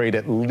where we prayed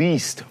at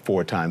least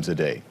 4 times a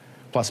day,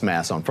 plus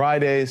Mass on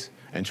Fridays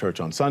and church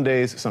on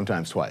Sundays,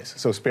 sometimes twice.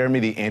 So spare me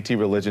the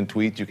anti-religion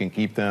tweets. You can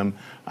keep them.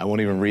 I won't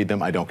even read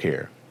them. I don't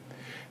care.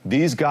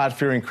 These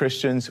God-fearing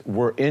Christians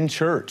were in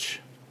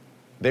church.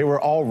 They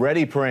were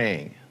already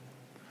praying.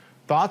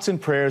 Thoughts and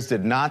prayers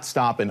did not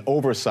stop an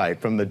oversight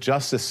from the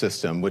justice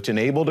system, which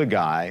enabled a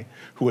guy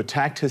who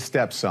attacked his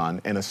stepson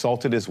and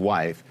assaulted his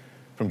wife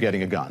from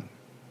getting a gun.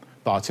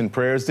 Thoughts and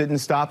prayers didn't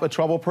stop a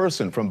troubled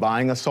person from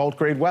buying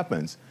assault-grade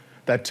weapons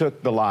that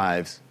took the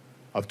lives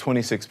of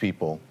 26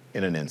 people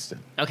in an instant.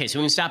 Okay, so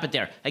we can stop it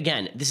there.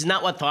 Again, this is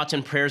not what thoughts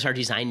and prayers are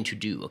designed to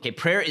do. Okay,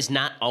 prayer is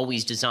not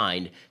always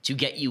designed to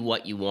get you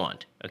what you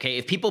want. Okay,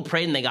 if people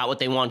prayed and they got what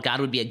they want, God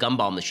would be a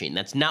gumball machine.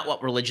 That's not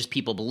what religious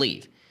people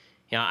believe.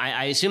 You know,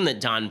 I assume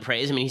that Don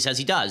prays. I mean, he says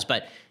he does,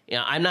 but you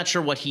know, I'm not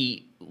sure what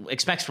he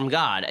expects from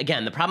God.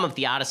 Again, the problem of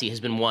theodicy has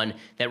been one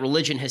that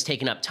religion has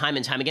taken up time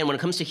and time again. When it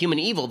comes to human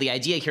evil, the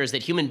idea here is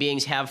that human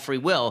beings have free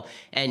will,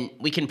 and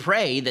we can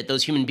pray that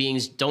those human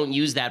beings don't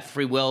use that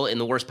free will in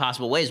the worst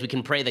possible ways. We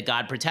can pray that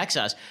God protects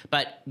us,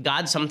 but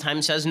God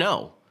sometimes says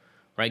no,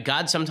 right?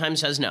 God sometimes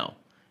says no.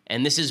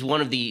 And this is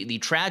one of the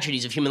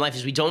tragedies of human life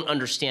is we don't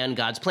understand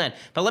God's plan.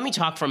 But let me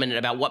talk for a minute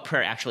about what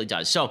prayer actually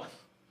does. So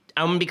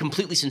I'm going to be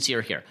completely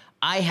sincere here.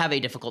 I have a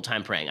difficult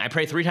time praying. I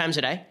pray 3 times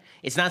a day.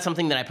 It's not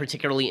something that I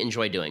particularly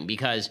enjoy doing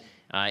because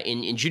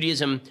in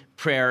Judaism,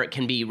 prayer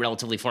can be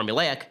relatively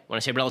formulaic. When I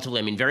say relatively,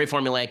 I mean very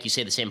formulaic. You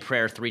say the same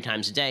prayer 3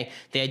 times a day.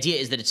 The idea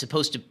is that it's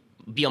supposed to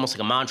be almost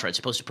like a mantra. It's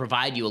supposed to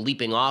provide you a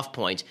leaping off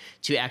point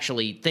to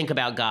actually think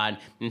about God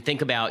and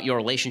think about your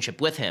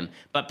relationship with him.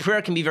 But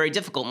prayer can be very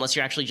difficult unless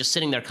you're actually just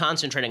sitting there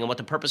concentrating on what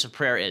the purpose of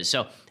prayer is.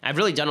 So I've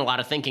really done a lot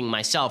of thinking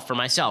for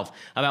myself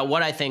about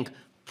what I think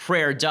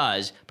prayer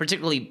does,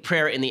 particularly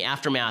prayer in the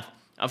aftermath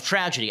of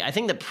tragedy. I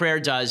think that prayer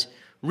does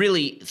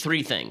really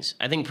 3 things.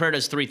 I think prayer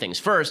does 3 things.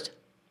 First,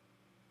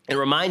 it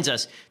reminds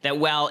us that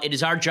while it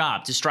is our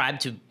job to strive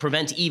to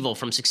prevent evil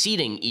from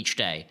succeeding each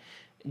day,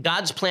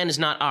 God's plan is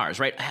not ours,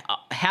 right?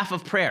 Half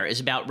of prayer is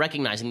about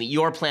recognizing that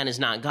your plan is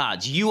not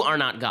God's. You are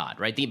not God,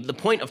 right? The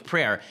point of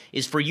prayer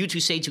is for you to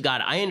say to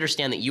God, I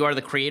understand that you are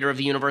the creator of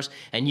the universe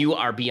and you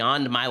are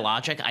beyond my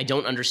logic. I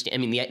don't understand. I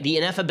mean, the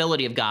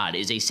ineffability of God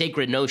is a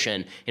sacred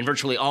notion in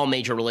virtually all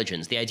major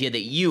religions. The idea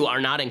that you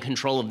are not in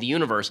control of the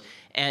universe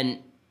and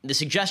the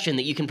suggestion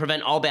that you can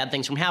prevent all bad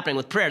things from happening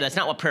with prayer, that's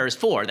not what prayer is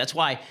for. That's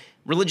why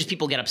religious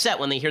people get upset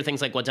when they hear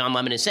things like what Don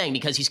Lemon is saying,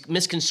 because he's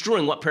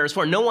misconstruing what prayer is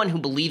for. No one who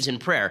believes in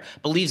prayer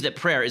believes that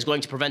prayer is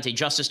going to prevent a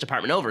Justice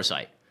Department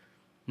oversight.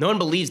 No one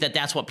believes that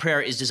that's what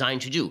prayer is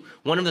designed to do.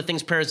 One of the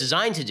things prayer is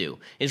designed to do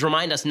is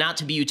remind us not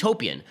to be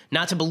utopian,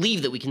 not to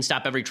believe that we can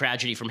stop every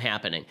tragedy from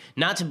happening,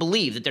 not to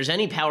believe that there's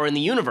any power in the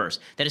universe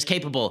that is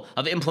capable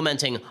of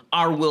implementing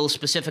our will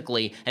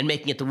specifically and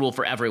making it the rule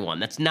for everyone.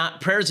 That's not,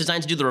 prayer is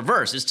designed to do the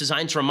reverse. It's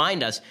designed to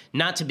remind us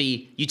not to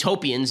be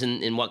utopians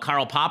in what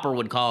Karl Popper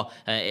would call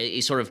a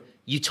sort of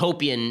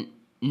utopian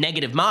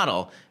negative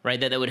model, right,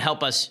 that would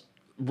help us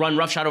run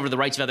roughshod over the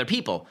rights of other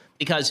people.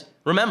 Because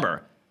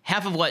remember,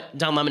 half of what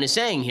Don Lemon is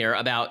saying here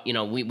about, you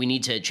know, we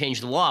need to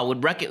change the law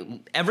would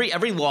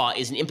every law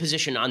is an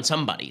imposition on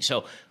somebody.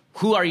 So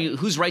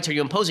whose rights are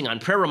you imposing on?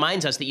 Prayer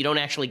reminds us that you don't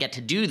actually get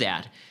to do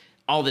that.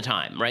 all the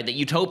time, right? That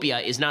utopia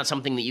is not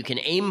something that you can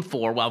aim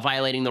for while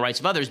violating the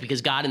rights of others,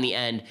 because God in the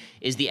end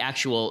is the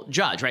actual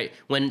judge, right?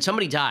 When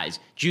somebody dies,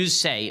 Jews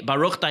say,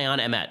 Baruch Dayan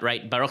Emet,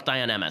 right? Baruch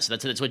Dayan Emet. So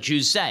that's what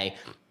Jews say.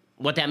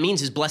 What that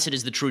means is blessed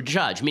is the true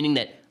judge, meaning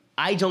that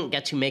I don't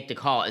get to make the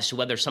call as to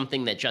whether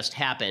something that just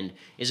happened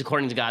is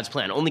according to God's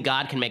plan. Only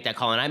God can make that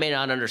call, and I may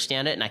not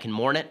understand it, and I can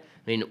mourn it.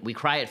 I mean, we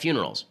cry at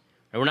funerals.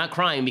 Right? We're not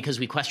crying because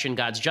we question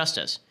God's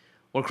justice.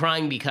 We're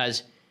crying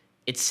because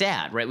it's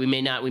sad, right? We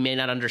may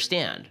not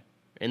understand.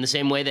 In the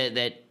same way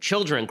that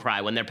children cry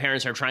when their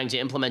parents are trying to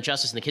implement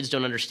justice and the kids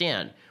don't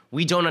understand.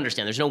 We don't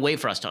understand. There's no way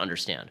for us to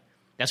understand.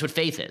 That's what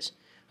faith is.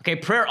 Okay,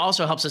 prayer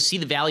also helps us see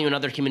the value in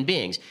other human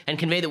beings and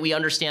convey that we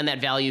understand that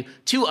value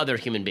to other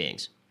human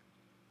beings.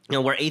 You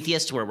know, we're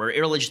atheists, we're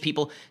irreligious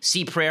people,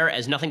 see prayer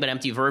as nothing but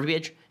empty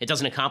verbiage. It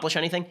doesn't accomplish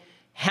anything.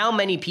 How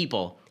many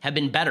people have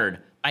been bettered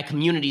by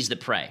communities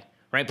that pray?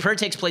 Right? Prayer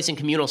takes place in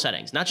communal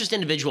settings, not just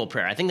individual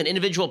prayer. I think that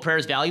individual prayer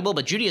is valuable,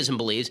 but Judaism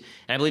believes,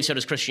 and I believe so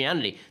does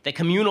Christianity, that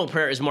communal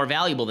prayer is more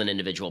valuable than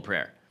individual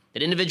prayer.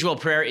 That individual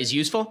prayer is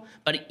useful,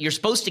 but you're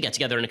supposed to get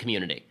together in a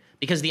community,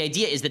 because the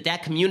idea is that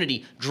that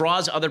community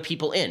draws other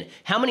people in.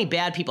 How many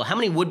bad people, how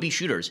many would-be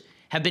shooters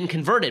have been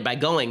converted by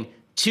going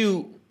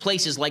to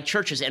places like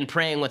churches and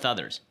praying with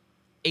others?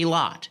 A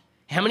lot.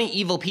 How many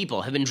evil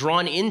people have been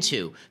drawn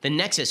into the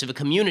nexus of a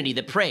community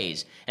that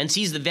prays and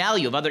sees the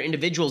value of other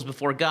individuals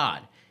before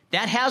God?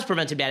 That has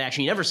prevented bad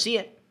action. You never see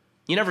it.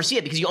 You never see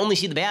it because you only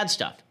see the bad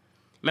stuff.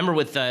 Remember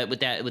with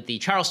the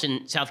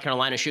Charleston, South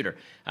Carolina shooter,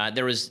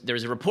 there was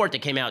a report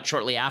that came out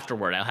shortly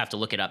afterward. I'll have to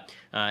look it up,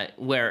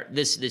 where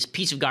this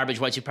piece of garbage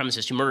white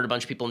supremacist who murdered a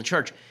bunch of people in the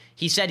church,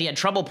 he said he had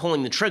trouble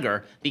pulling the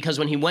trigger because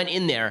when he went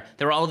in there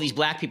were all of these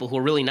black people who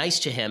were really nice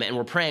to him and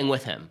were praying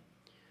with him.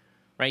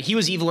 Right? He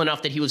was evil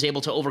enough that he was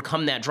able to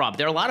overcome that draw. But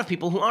there are a lot of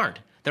people who aren't.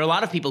 There are a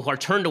lot of people who are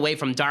turned away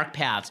from dark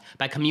paths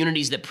by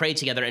communities that pray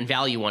together and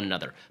value one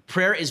another.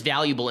 Prayer is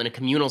valuable in a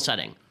communal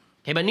setting.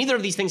 Okay, but neither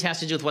of these things has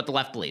to do with what the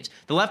left believes.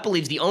 The left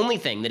believes the only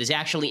thing that is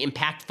actually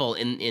impactful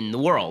in the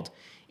world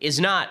is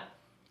not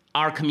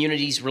our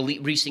communities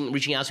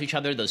reaching out to each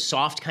other, those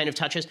soft kind of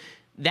touches.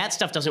 That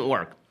stuff doesn't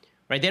work.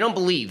 Right? They don't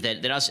believe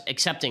that us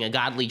accepting a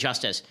godly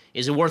justice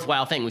is a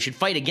worthwhile thing. We should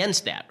fight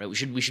against that. Right?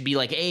 We should be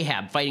like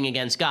Ahab fighting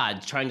against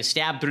God, trying to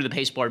stab through the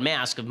pasteboard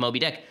mask of Moby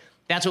Dick.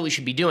 That's what we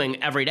should be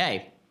doing every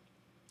day.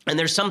 And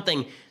there's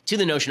something to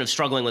the notion of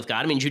struggling with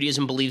God. I mean,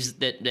 Judaism believes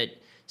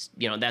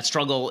that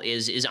struggle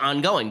is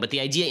ongoing, but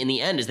the idea in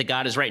the end is that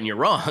God is right and you're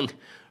wrong,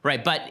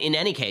 right? But in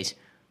any case,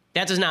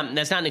 that's not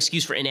an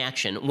excuse for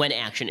inaction when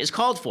action is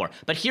called for.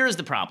 But here's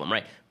the problem,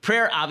 right?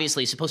 Prayer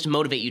obviously is supposed to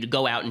motivate you to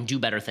go out and do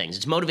better things.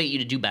 It's motivate you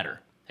to do better.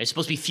 It's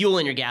supposed to be fuel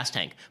in your gas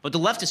tank. What the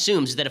left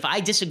assumes is that if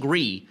I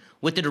disagree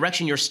with the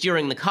direction you're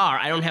steering the car,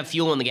 I don't have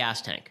fuel in the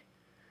gas tank.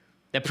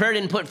 That prayer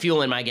didn't put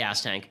fuel in my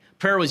gas tank.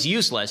 Prayer was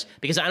useless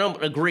because I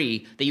don't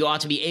agree that you ought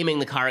to be aiming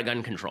the car at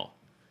gun control.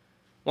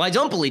 Well, I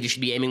don't believe you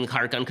should be aiming the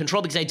car at gun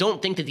control because I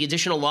don't think that the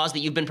additional laws that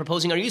you've been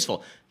proposing are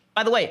useful.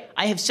 By the way,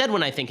 I have said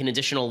when I think an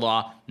additional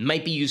law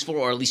might be useful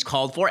or at least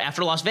called for.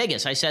 After Las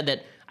Vegas, I said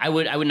that I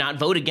would not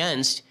vote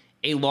against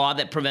a law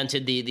that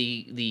prevented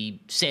the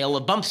sale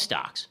of bump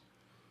stocks.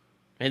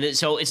 And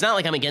so it's not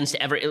like I'm against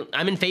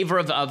I'm in favor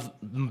of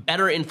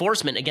better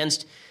enforcement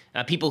against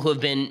people who have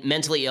been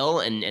mentally ill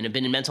and have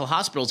been in mental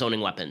hospitals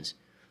owning weapons.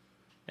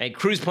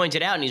 Cruz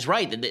pointed out, and he's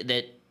right,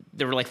 that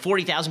there were like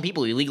 40,000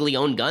 people who illegally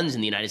owned guns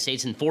in the United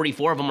States, and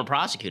 44 of them were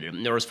prosecuted.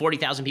 And there was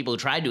 40,000 people who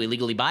tried to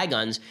illegally buy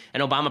guns,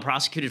 and Obama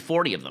prosecuted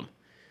 40 of them.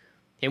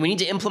 And we need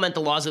to implement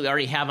the laws that we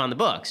already have on the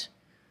books.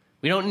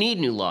 We don't need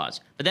new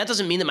laws. But that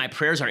doesn't mean that my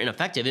prayers are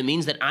ineffective. It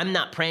means that I'm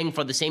not praying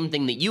for the same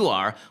thing that you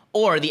are,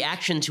 or the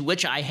action to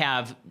which I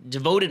have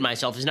devoted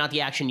myself is not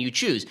the action you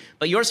choose.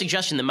 But your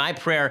suggestion that my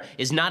prayer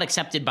is not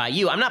accepted by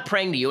you, I'm not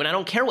praying to you, and I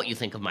don't care what you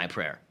think of my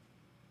prayer.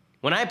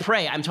 When I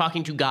pray, I'm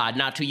talking to God,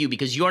 not to you,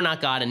 because you're not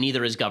God and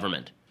neither is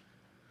government.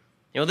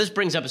 You know, this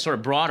brings up a sort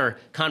of broader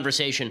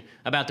conversation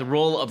about the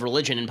role of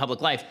religion in public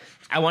life.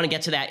 I want to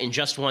get to that in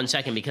just 1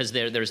 second because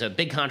there's a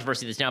big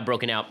controversy that's now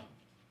broken out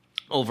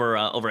over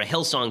a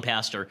Hillsong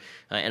pastor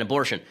and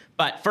abortion.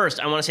 But first,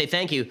 I want to say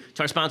thank you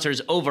to our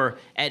sponsors over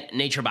at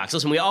NatureBox.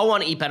 Listen, we all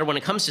want to eat better. When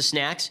it comes to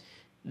snacks,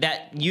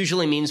 that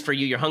usually means for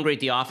you, you're hungry at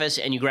the office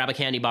and you grab a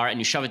candy bar and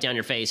you shove it down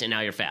your face and now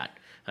you're fat.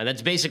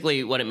 That's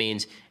basically what it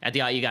means.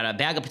 You got a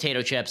bag of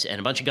potato chips and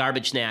a bunch of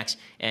garbage snacks,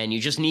 and you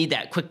just need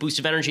that quick boost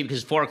of energy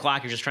because 4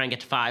 o'clock, you're just trying to get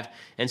to 5.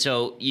 And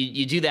so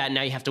you do that, and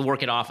now you have to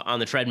work it off on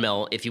the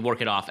treadmill if you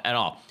work it off at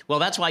all. Well,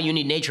 that's why you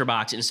need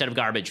NatureBox instead of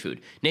garbage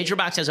food.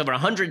 NatureBox has over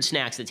 100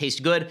 snacks that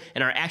taste good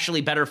and are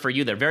actually better for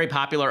you. They're very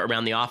popular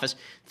around the office.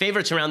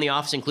 Favorites around the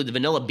office include the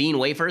vanilla bean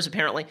wafers,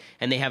 apparently,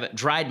 and they have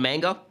dried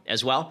mango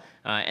as well,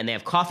 and they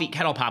have coffee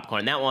kettle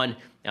popcorn. That one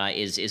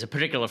is a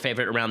particular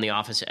favorite around the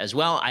office as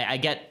well. I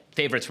get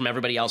favorites from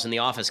everybody else in the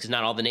office because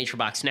not all the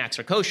NatureBox snacks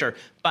are kosher,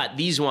 but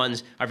these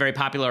ones are very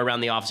popular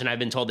around the office, and I've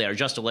been told they are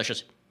just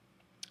delicious.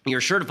 you're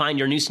sure to find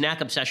your new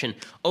snack obsession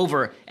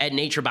over at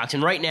NatureBox.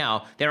 And right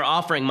now, they're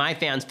offering my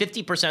fans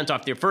 50%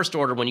 off their first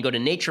order when you go to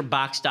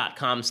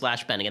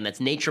naturebox.com/Ben. Again, that's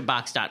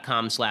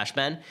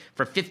naturebox.com/Ben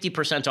for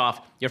 50% off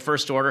your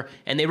first order.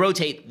 And they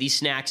rotate these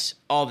snacks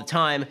all the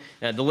time.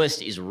 The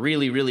list is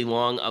really, really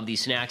long of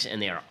these snacks,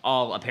 and they are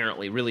all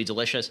apparently really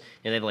delicious.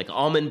 And they have like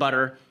almond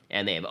butter,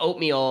 and they have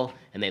oatmeal,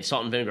 and they have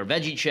salt and vinegar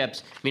veggie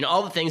chips. I mean,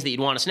 all the things that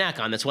you'd want to snack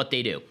on, that's what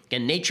they do.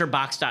 Again,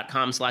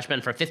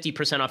 naturebox.com/Ben for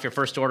 50% off your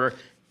first order.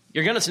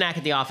 You're going to snack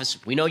at the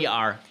office. We know you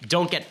are.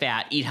 Don't get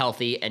fat. Eat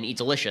healthy and eat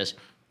delicious.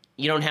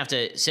 You don't have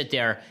to sit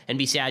there and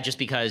be sad just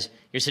because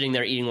you're sitting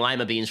there eating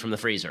lima beans from the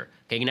freezer.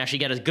 Okay, you can actually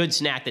get a good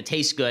snack that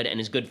tastes good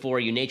and is good for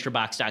you.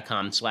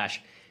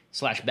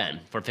 naturebox.com/Ben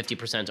for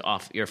 50%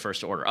 off your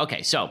first order.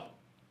 Okay, so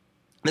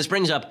this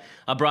brings up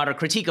a broader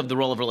critique of the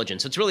role of religion.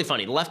 So it's really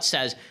funny. The left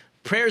says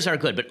prayers are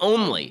good, but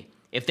only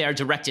if they are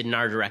directed in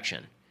our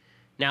direction.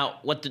 Now,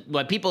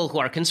 what people who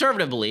are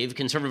conservative believe,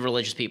 conservative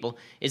religious people,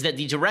 is that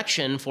the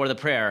direction for the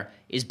prayer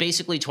is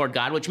basically toward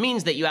God, which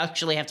means that you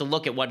actually have to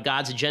look at what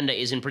God's agenda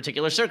is in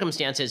particular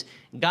circumstances.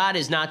 God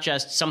is not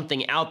just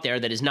something out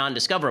there that is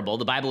non-discoverable.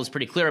 The Bible is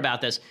pretty clear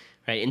about this.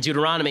 Right? In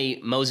Deuteronomy,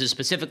 Moses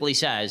specifically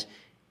says,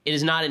 it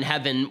is not in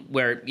heaven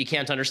where you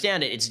can't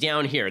understand it. It's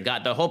down here.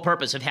 God, the whole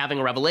purpose of having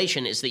a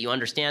revelation is that you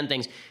understand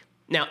things.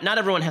 Now, not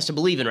everyone has to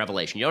believe in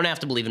Revelation. You don't have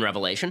to believe in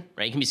Revelation,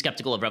 right? You can be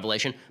skeptical of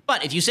Revelation.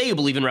 But if you say you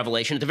believe in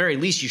Revelation, at the very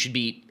least, you should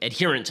be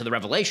adherent to the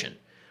Revelation.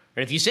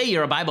 Right? If you say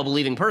you're a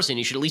Bible-believing person,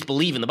 you should at least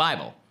believe in the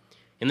Bible.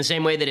 In the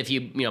same way that if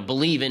you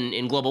believe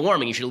in global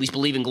warming, you should at least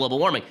believe in global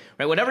warming.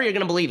 Right? Whatever you're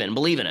going to believe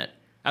in it.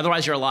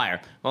 Otherwise, you're a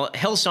liar. Well,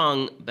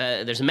 Hillsong,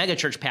 there's a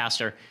megachurch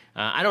pastor.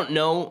 I don't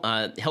know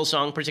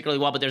Hillsong particularly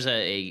well, but there's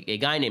a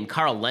guy named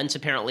Carl Lentz,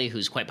 apparently,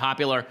 who's quite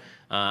popular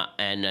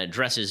and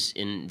dresses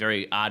in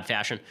very odd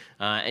fashion.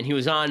 And he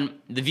was on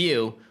The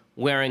View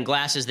wearing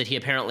glasses that he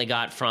apparently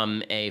got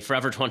from a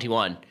Forever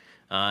 21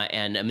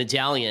 and a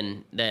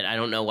medallion that I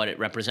don't know what it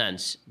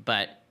represents,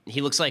 but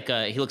he looks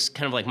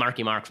kind of like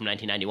Marky Mark from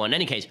 1991. In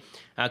any case,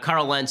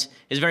 Carl Lentz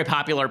is a very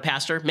popular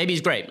pastor. Maybe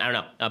he's great. I don't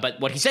know. But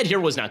what he said here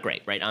was not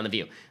great, right, on The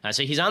View.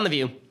 So he's on The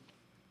View,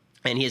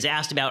 and he is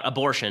asked about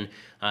abortion,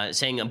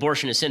 saying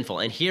abortion is sinful.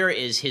 And here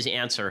is his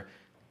answer.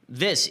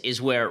 This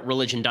is where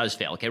religion does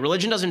fail. Okay,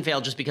 religion doesn't fail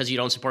just because you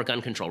don't support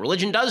gun control.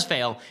 Religion does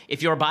fail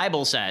if your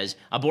Bible says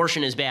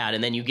abortion is bad,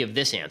 and then you give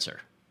this answer.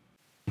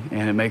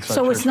 And it makes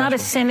so it's not a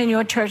sin in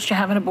your church to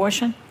have an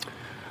abortion?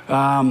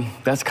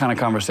 That's the kind of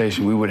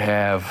conversation we would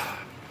have,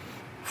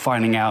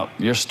 finding out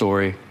your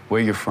story,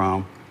 where you're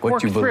from, what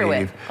Work you through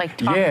believe. It, like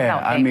talk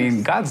about I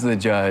mean, God's the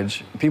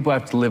judge. People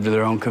have to live to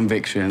their own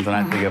convictions, and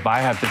I think if I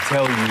have to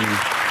tell you,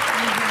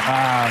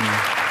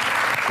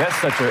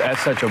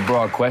 that's such a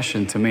broad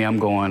question to me. I'm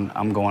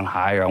going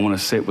higher. I want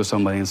to sit with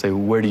somebody and say,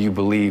 where do you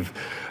believe?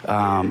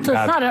 So it's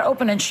not an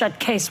open and shut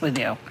case with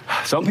you.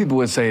 Some people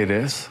would say it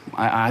is.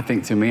 I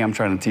think to me, I'm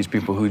trying to teach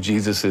people who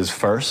Jesus is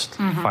first,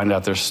 find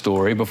out their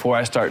story. Before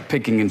I start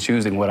picking and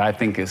choosing what I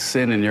think is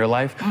sin in your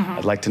life,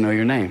 I'd like to know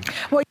your name.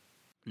 Well,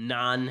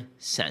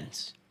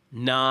 Nonsense.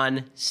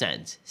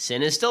 Nonsense.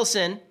 Sin is still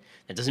sin.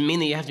 That doesn't mean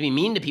that you have to be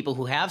mean to people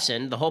who have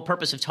sinned. The whole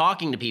purpose of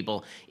talking to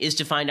people is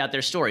to find out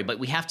their story. But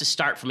we have to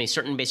start from a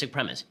certain basic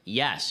premise.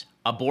 Yes,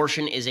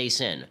 abortion is a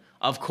sin.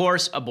 Of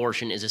course,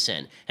 abortion is a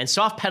sin. And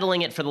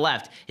soft-pedaling it for the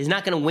left is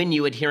not going to win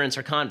you adherents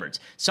or converts.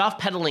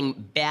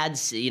 Soft-pedaling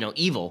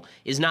evil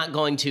is not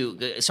going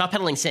to,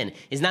 soft-pedaling sin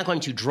is not going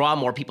to draw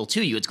more people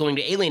to you. It's going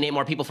to alienate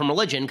more people from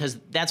religion because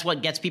that's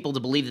what gets people to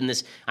believe in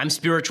this I'm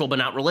spiritual but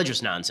not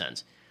religious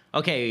nonsense.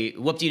 Okay,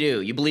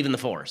 whoop-de-doo, you believe in the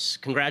Force.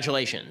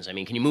 Congratulations. I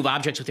mean, can you move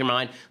objects with your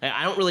mind?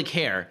 I don't really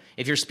care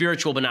if you're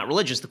spiritual but not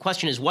religious. The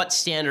question is what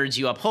standards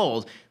you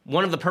uphold.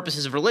 One of the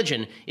purposes of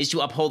religion is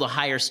to uphold a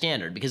higher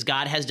standard because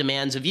God has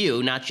demands of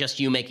you, not just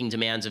you making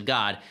demands of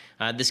God.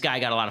 This guy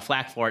got a lot of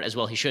flack for it, as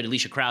well he should.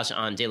 Alicia Krause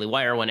on Daily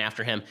Wire went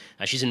after him.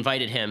 She's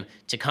invited him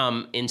to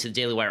come into the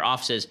Daily Wire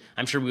offices.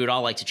 I'm sure we would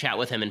all like to chat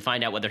with him and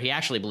find out whether he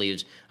actually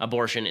believes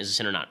abortion is a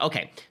sin or not.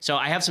 Okay, so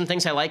I have some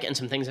things I like and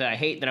some things that I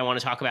hate that I want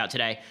to talk about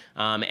today.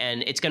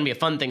 And it's going to be a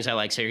fun things I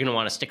like, so you're going to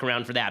want to stick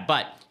around for that.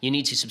 But you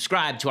need to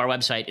subscribe to our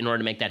website in order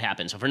to make that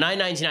happen. So for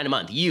 $9.99 a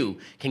month, you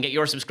can get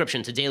your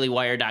subscription to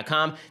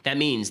dailywire.com. That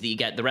means that you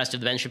get the rest of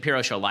the Ben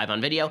Shapiro Show live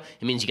on video.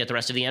 It means you get the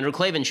rest of the Andrew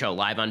Klavan Show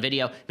live on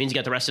video. It means you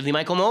get the rest of the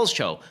Michael Knowles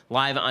Show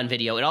live on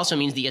video. It also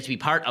means that you get to be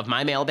part of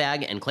my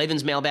mailbag and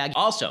Klavan's mailbag.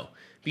 Also,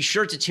 be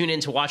sure to tune in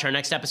to watch our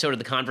next episode of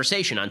The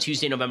Conversation on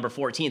Tuesday, November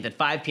 14th at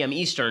 5 p.m.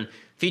 Eastern,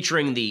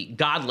 featuring the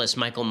godless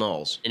Michael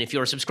Knowles. And if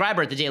you're a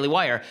subscriber at the Daily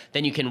Wire,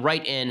 then you can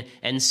write in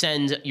and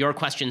send your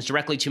questions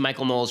directly to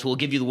Michael Knowles, who will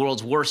give you the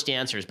world's worst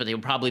answers, but they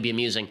will probably be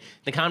amusing.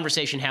 The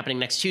Conversation happening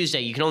next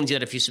Tuesday. You can only do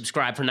that if you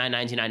subscribe for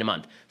 $9.99 a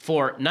month.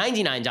 For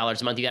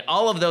 $99 a month, you get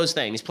all of those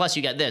things, plus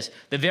you get this,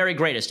 the very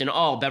greatest in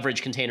all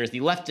beverage containers,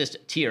 the Leftist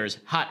Tears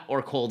hot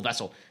or cold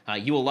vessel.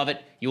 You will love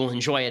it. You will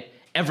enjoy it.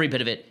 Every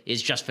bit of it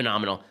is just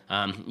phenomenal.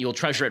 You'll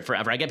treasure it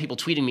forever. I get people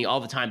tweeting me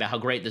all the time about how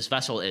great this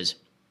vessel is.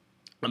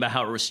 about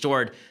how it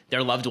restored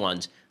their loved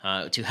ones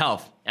to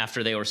health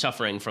after they were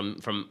suffering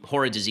from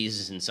horrid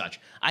diseases and such.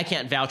 I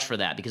can't vouch for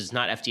that because it's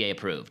not FDA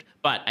approved,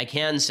 but I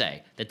can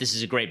say that this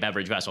is a great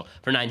beverage vessel.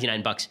 For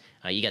 $99,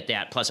 you get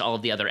that, plus all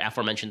of the other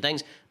aforementioned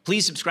things.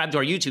 Please subscribe to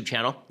our YouTube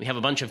channel. We have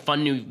a bunch of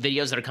fun new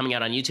videos that are coming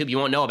out on YouTube. You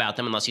won't know about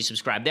them unless you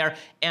subscribe there.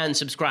 And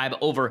subscribe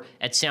over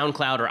at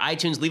SoundCloud or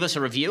iTunes. Leave us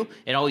a review.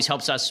 It always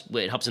helps us.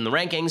 It helps in the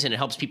rankings, and it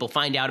helps people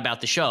find out about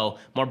the show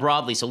more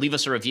broadly. So leave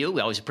us a review. We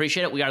always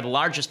appreciate it. We are the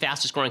largest,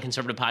 fastest growing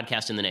conservative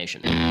podcast in the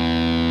nation.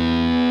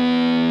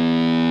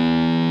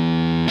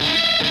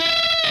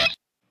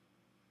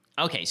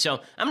 Okay,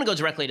 so I'm going to go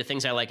directly to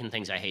things I like and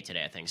things I hate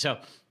today, I think. So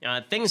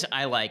things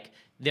I like,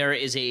 there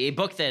is a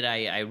book that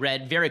I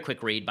read, very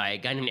quick read, by a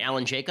guy named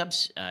Alan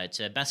Jacobs. It's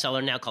a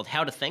bestseller now called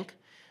How to Think.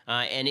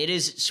 And it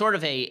is sort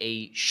of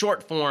a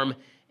short-form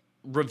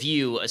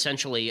review,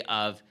 essentially,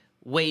 of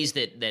ways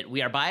that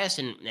we are biased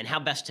and how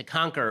best to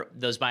conquer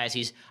those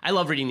biases. I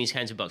love reading these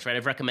kinds of books, right?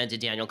 I've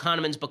recommended Daniel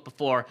Kahneman's book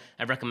before.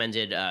 I've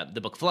recommended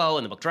the book Flow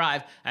and the book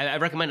Drive.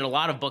 I've recommended a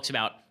lot of books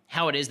about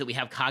how it is that we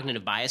have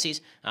cognitive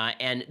biases.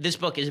 And this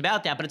book is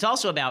about that, but it's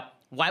also about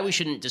why we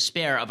shouldn't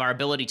despair of our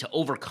ability to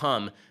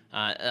overcome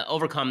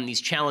these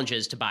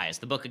challenges to bias.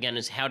 The book, again,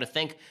 is How to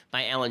Think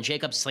by Alan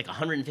Jacobs. It's like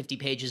 150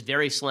 pages,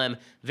 very slim,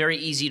 very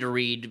easy to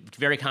read,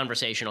 very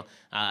conversational.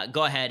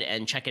 Go ahead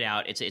and check it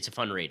out. It's a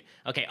fun read.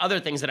 Okay, other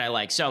things that I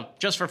like. So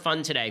just for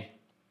fun today,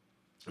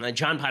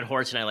 John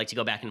Podhoretz and I like to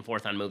go back and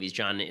forth on movies.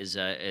 John is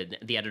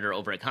the editor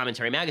over at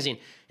Commentary Magazine.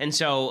 And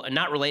so,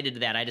 not related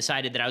to that, I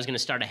decided that I was going to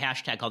start a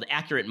hashtag called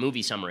Accurate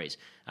Movie Summaries,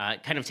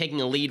 kind of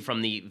taking a lead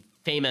from the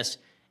famous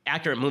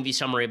Accurate Movie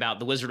Summary about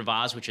The Wizard of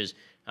Oz, which is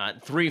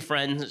three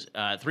friends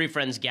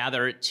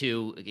gather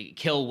to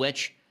kill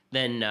witch,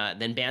 then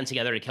band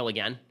together to kill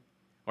again.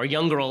 Or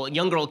young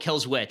girl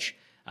kills witch,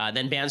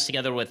 then bands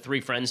together with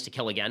three friends to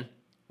kill again,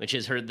 which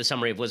is the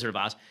summary of Wizard of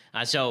Oz.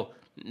 So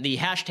the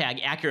hashtag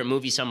Accurate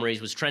Movie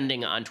Summaries was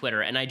trending on Twitter,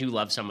 and I do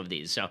love some of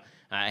these, so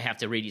I have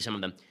to read you some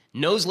of them.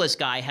 Noseless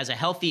guy has a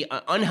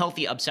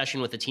unhealthy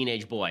obsession with a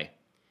teenage boy.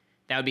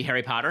 That would be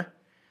Harry Potter.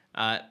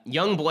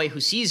 Young boy who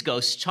sees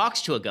ghosts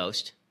talks to a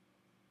ghost.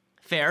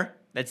 Fair.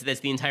 That's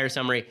the entire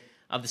summary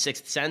of The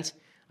Sixth Sense.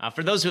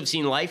 For those who have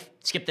seen Life,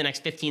 skip the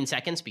next 15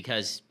 seconds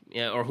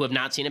or who have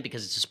not seen it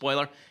because it's a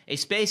spoiler. A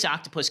space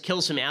octopus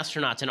kills some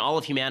astronauts and all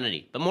of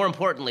humanity, but more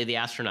importantly, the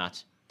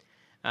astronauts.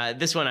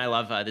 This one I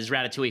love. This is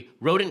Ratatouille.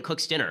 Rodent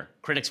cooks dinner.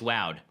 Critics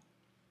wowed.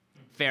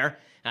 Fair.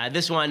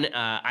 This one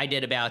I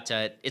did about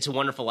It's a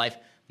Wonderful Life.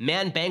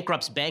 Man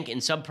bankrupts bank in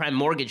subprime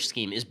mortgage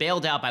scheme, is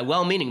bailed out by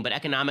well-meaning but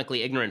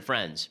economically ignorant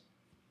friends.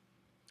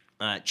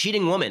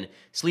 Cheating woman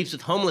sleeps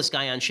with homeless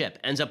guy on ship,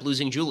 ends up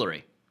losing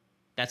jewelry.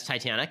 That's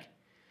Titanic.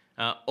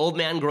 Old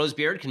man grows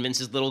beard,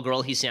 convinces little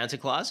girl he's Santa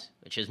Claus,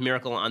 which is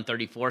Miracle on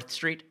 34th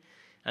Street.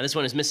 This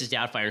one is Mrs.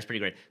 Doubtfire. It's pretty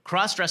great.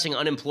 Cross-dressing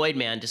unemployed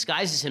man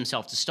disguises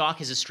himself to stalk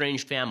his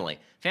estranged family.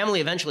 Family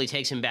eventually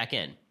takes him back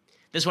in.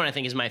 This one I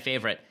think is my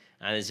favorite.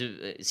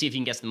 See if you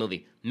can guess the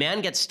movie.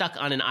 Man gets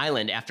stuck on an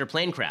island after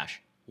plane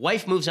crash.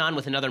 Wife moves on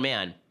with another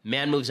man.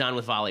 Man moves on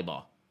with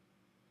volleyball.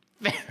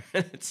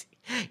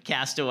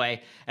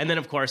 Castaway. And then,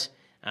 of course,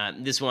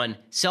 this one,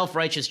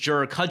 self-righteous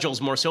juror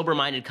cudgels more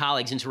sober-minded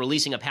colleagues into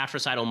releasing a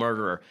patricidal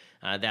murderer.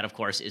 That, of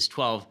course, is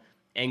 12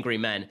 Angry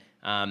Men.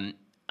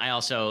 I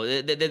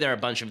also, there are a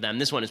bunch of them.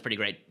 This one is pretty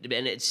great.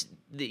 And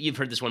you've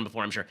heard this one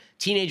before, I'm sure.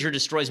 Teenager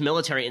destroys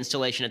military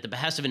installation at the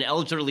behest of an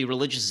elderly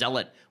religious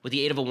zealot with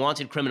the aid of a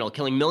wanted criminal,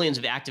 killing millions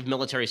of active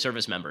military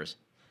service members.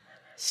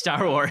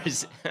 Star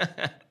Wars.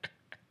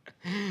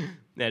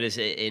 That is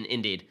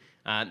indeed.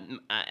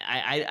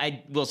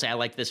 I will say I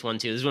like this one,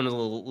 too. This one is a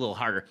little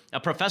harder.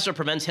 A professor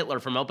prevents Hitler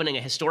from opening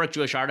a historic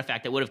Jewish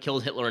artifact that would have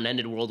killed Hitler and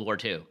ended World War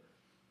II.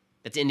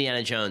 That's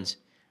Indiana Jones.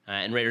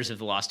 And Raiders of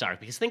the Lost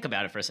Ark. Because think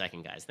about it for a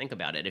second, guys. Think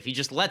about it. If he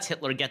just lets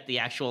Hitler get the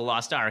actual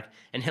Lost Ark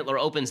and Hitler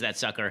opens that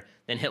sucker,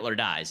 then Hitler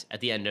dies at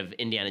the end of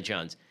Indiana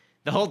Jones.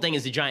 The whole thing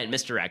is a giant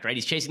misdirect, right?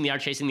 He's chasing the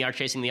Ark, chasing the Ark,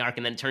 chasing the Ark,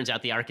 and then it turns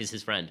out the Ark is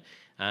his friend.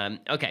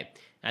 Okay,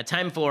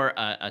 time for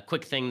a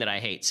quick thing that I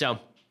hate. So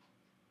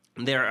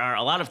there are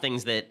a lot of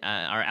things that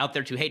are out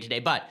there to hate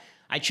today, but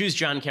I choose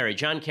John Kerry.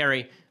 John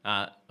Kerry,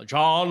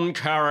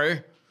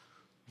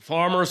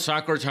 former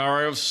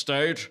Secretary of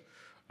State,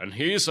 and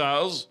he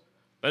says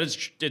that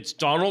it's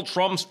Donald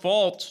Trump's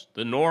fault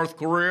that North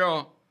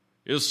Korea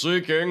is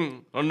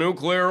seeking a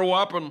nuclear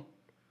weapon.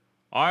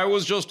 I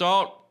was just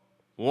out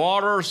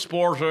water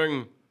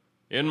sporting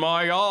in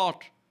my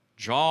yacht.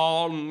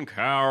 John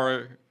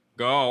Kerry,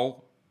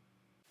 go.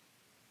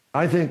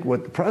 I think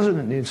what the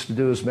president needs to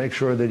do is make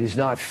sure that he's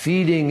not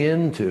feeding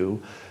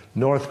into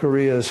North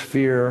Korea's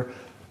fear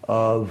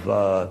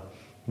of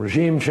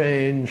regime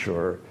change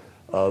or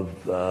of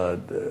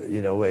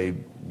a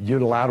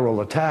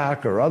unilateral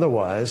attack or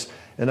otherwise.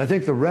 And I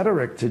think the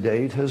rhetoric to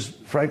date has,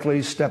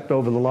 frankly, stepped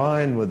over the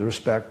line with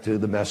respect to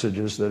the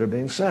messages that are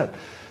being sent.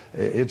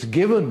 It's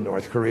given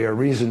North Korea a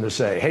reason to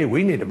say, hey,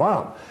 we need a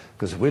bomb,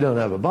 because if we don't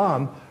have a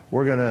bomb,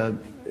 we're going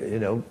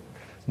to,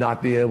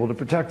 not be able to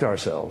protect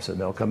ourselves, and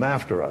they'll come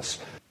after us.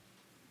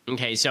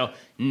 Okay, so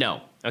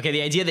no. Okay,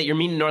 the idea that you're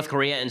meeting North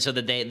Korea and so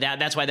that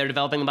that's why they're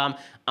developing the bomb.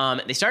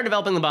 They started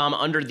developing the bomb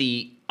under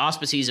the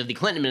auspices of the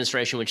Clinton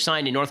administration, which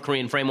signed a North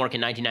Korean framework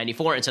in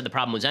 1994 and said the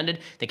problem was ended.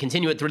 They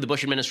continue it through the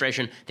Bush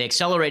administration. They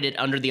accelerated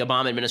under the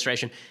Obama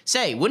administration.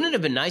 Say, wouldn't it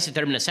have been nice if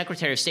there had been a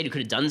Secretary of State who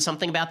could have done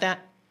something about that?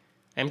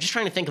 I'm just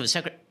trying to think of a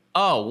secretary.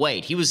 Oh,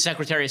 wait, he was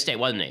Secretary of State,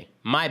 wasn't he?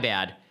 My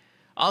bad.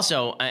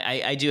 Also,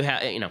 I do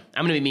have, I'm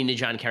going to be mean to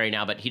John Kerry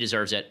now, but he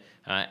deserves it.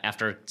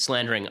 After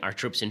slandering our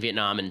troops in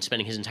Vietnam and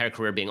spending his entire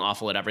career being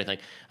awful at everything.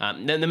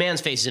 The man's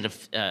face is in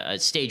a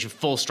stage of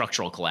full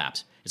structural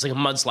collapse. It's like a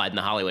mudslide in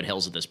the Hollywood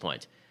Hills at this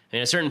point. I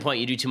mean, at a certain point,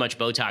 you do too much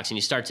Botox and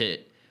you start to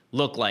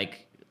look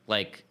like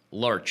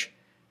Lurch.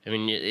 I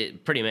mean,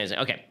 pretty amazing.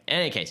 Okay, in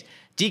any case,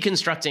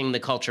 deconstructing the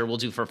culture we'll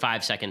do for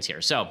 5 seconds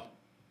here. So,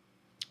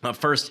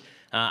 first,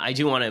 I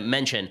do want to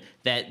mention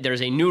that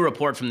there's a new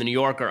report from the New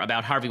Yorker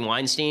about Harvey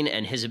Weinstein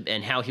and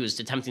how he was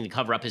attempting to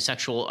cover up his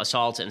sexual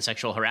assault and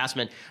sexual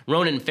harassment.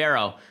 Ronan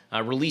Farrow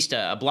released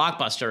a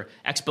blockbuster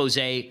expose.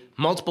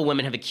 Multiple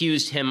women have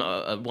accused him,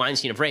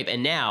 Weinstein, of rape,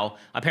 and now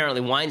apparently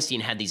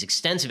Weinstein had these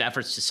extensive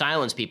efforts to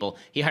silence people.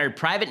 He hired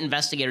private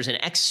investigators and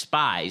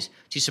ex-spies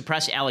to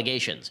suppress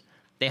allegations.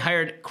 They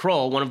hired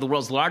Kroll, one of the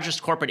world's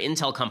largest corporate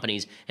intel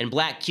companies, and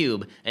Black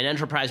Cube, an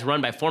enterprise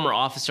run by former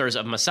officers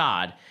of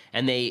Mossad,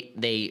 and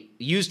they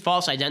used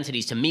false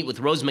identities to meet with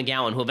Rose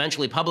McGowan, who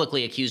eventually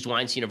publicly accused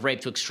Weinstein of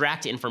rape, to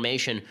extract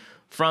information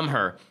from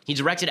her. He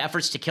directed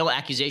efforts to kill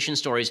accusation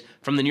stories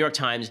from the New York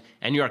Times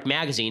and New York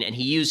Magazine, and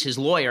he used his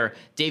lawyer,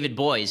 David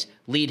Boies,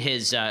 lead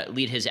his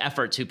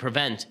effort to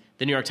prevent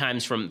the New York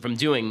Times from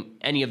doing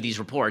any of these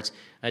reports.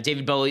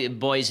 David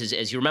Boies,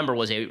 as you remember,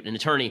 was an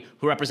attorney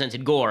who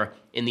represented Gore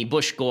in the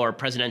Bush-Gore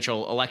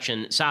presidential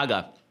election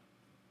saga.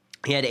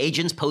 He had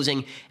agents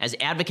posing as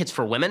advocates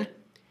for women.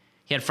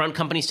 He had front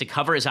companies to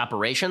cover his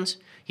operations.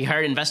 He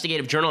hired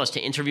investigative journalists to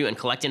interview and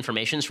collect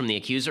information from the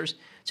accusers.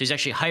 So he's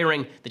actually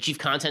hiring the chief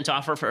content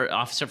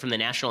officer from the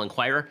National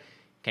Enquirer.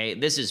 Okay,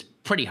 this is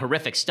pretty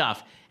horrific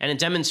stuff, and it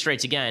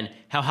demonstrates, again,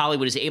 how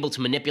Hollywood is able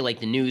to manipulate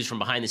the news from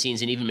behind the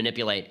scenes and even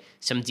manipulate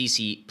some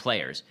DC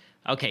players.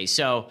 Okay,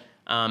 so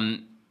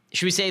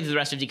should we save the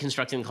rest of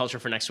Deconstructing Culture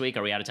for next week?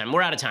 Are we out of time?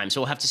 We're out of time, so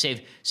we'll have to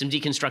save some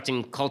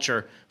Deconstructing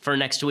Culture for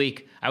next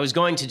week. I was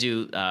going to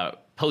do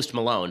Post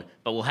Malone,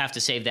 but we'll have to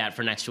save that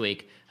for next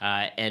week.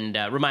 And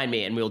remind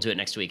me, and we'll do it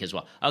next week as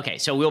well. Okay,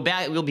 so we'll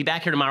be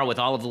back here tomorrow with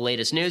all of the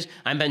latest news.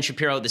 I'm Ben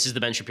Shapiro. This is The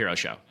Ben Shapiro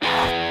Show.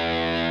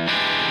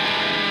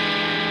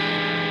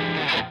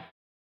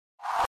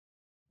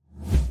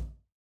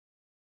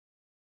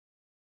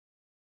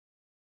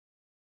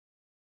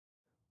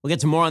 We'll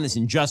get to more on this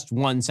in just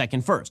 1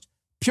 second. First,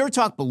 Pure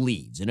Talk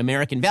believes in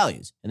American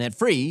values, and that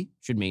free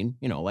should mean,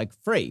 like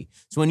free.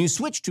 So when you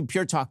switch to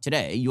Pure Talk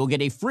today, you'll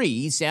get a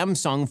free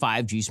Samsung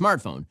 5G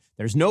smartphone.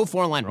 There's no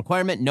foreign line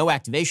requirement, no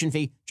activation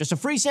fee, just a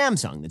free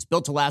Samsung that's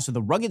built to last with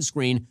a rugged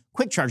screen,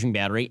 quick charging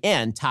battery,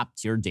 and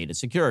top-tier data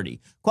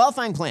security.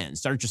 Qualifying plans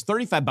start at just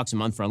 $35 a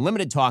month for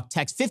unlimited talk,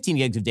 text, 15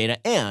 gigs of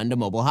data, and a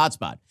mobile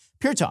hotspot.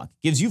 Pure Talk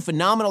gives you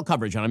phenomenal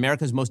coverage on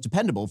America's most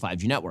dependable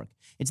 5G network.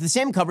 It's the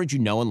same coverage you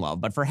know and love,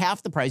 but for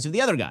half the price of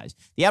the other guys.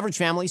 The average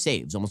family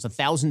saves almost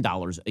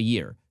 $1,000 a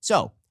year.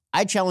 So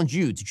I challenge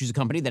you to choose a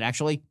company that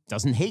actually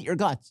doesn't hate your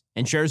guts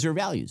and shares your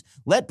values.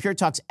 Let Pure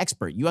Talk's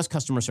expert U.S.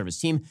 customer service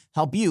team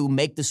help you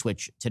make the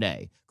switch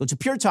today. Go to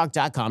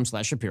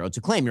puretalk.com/Shapiro to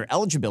claim your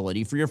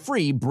eligibility for your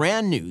free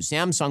brand new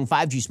Samsung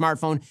 5G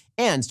smartphone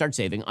and start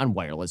saving on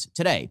wireless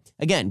today.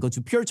 Again, go to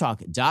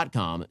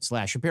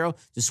puretalk.com/Shapiro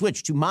to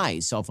switch to my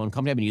cell phone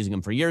company. I've been using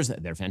them for years.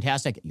 They're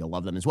fantastic. You'll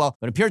love them as well.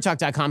 Go to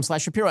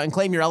puretalk.com/Shapiro and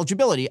claim your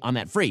eligibility on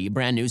that free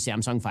brand new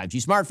Samsung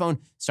 5G smartphone.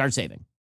 Start saving.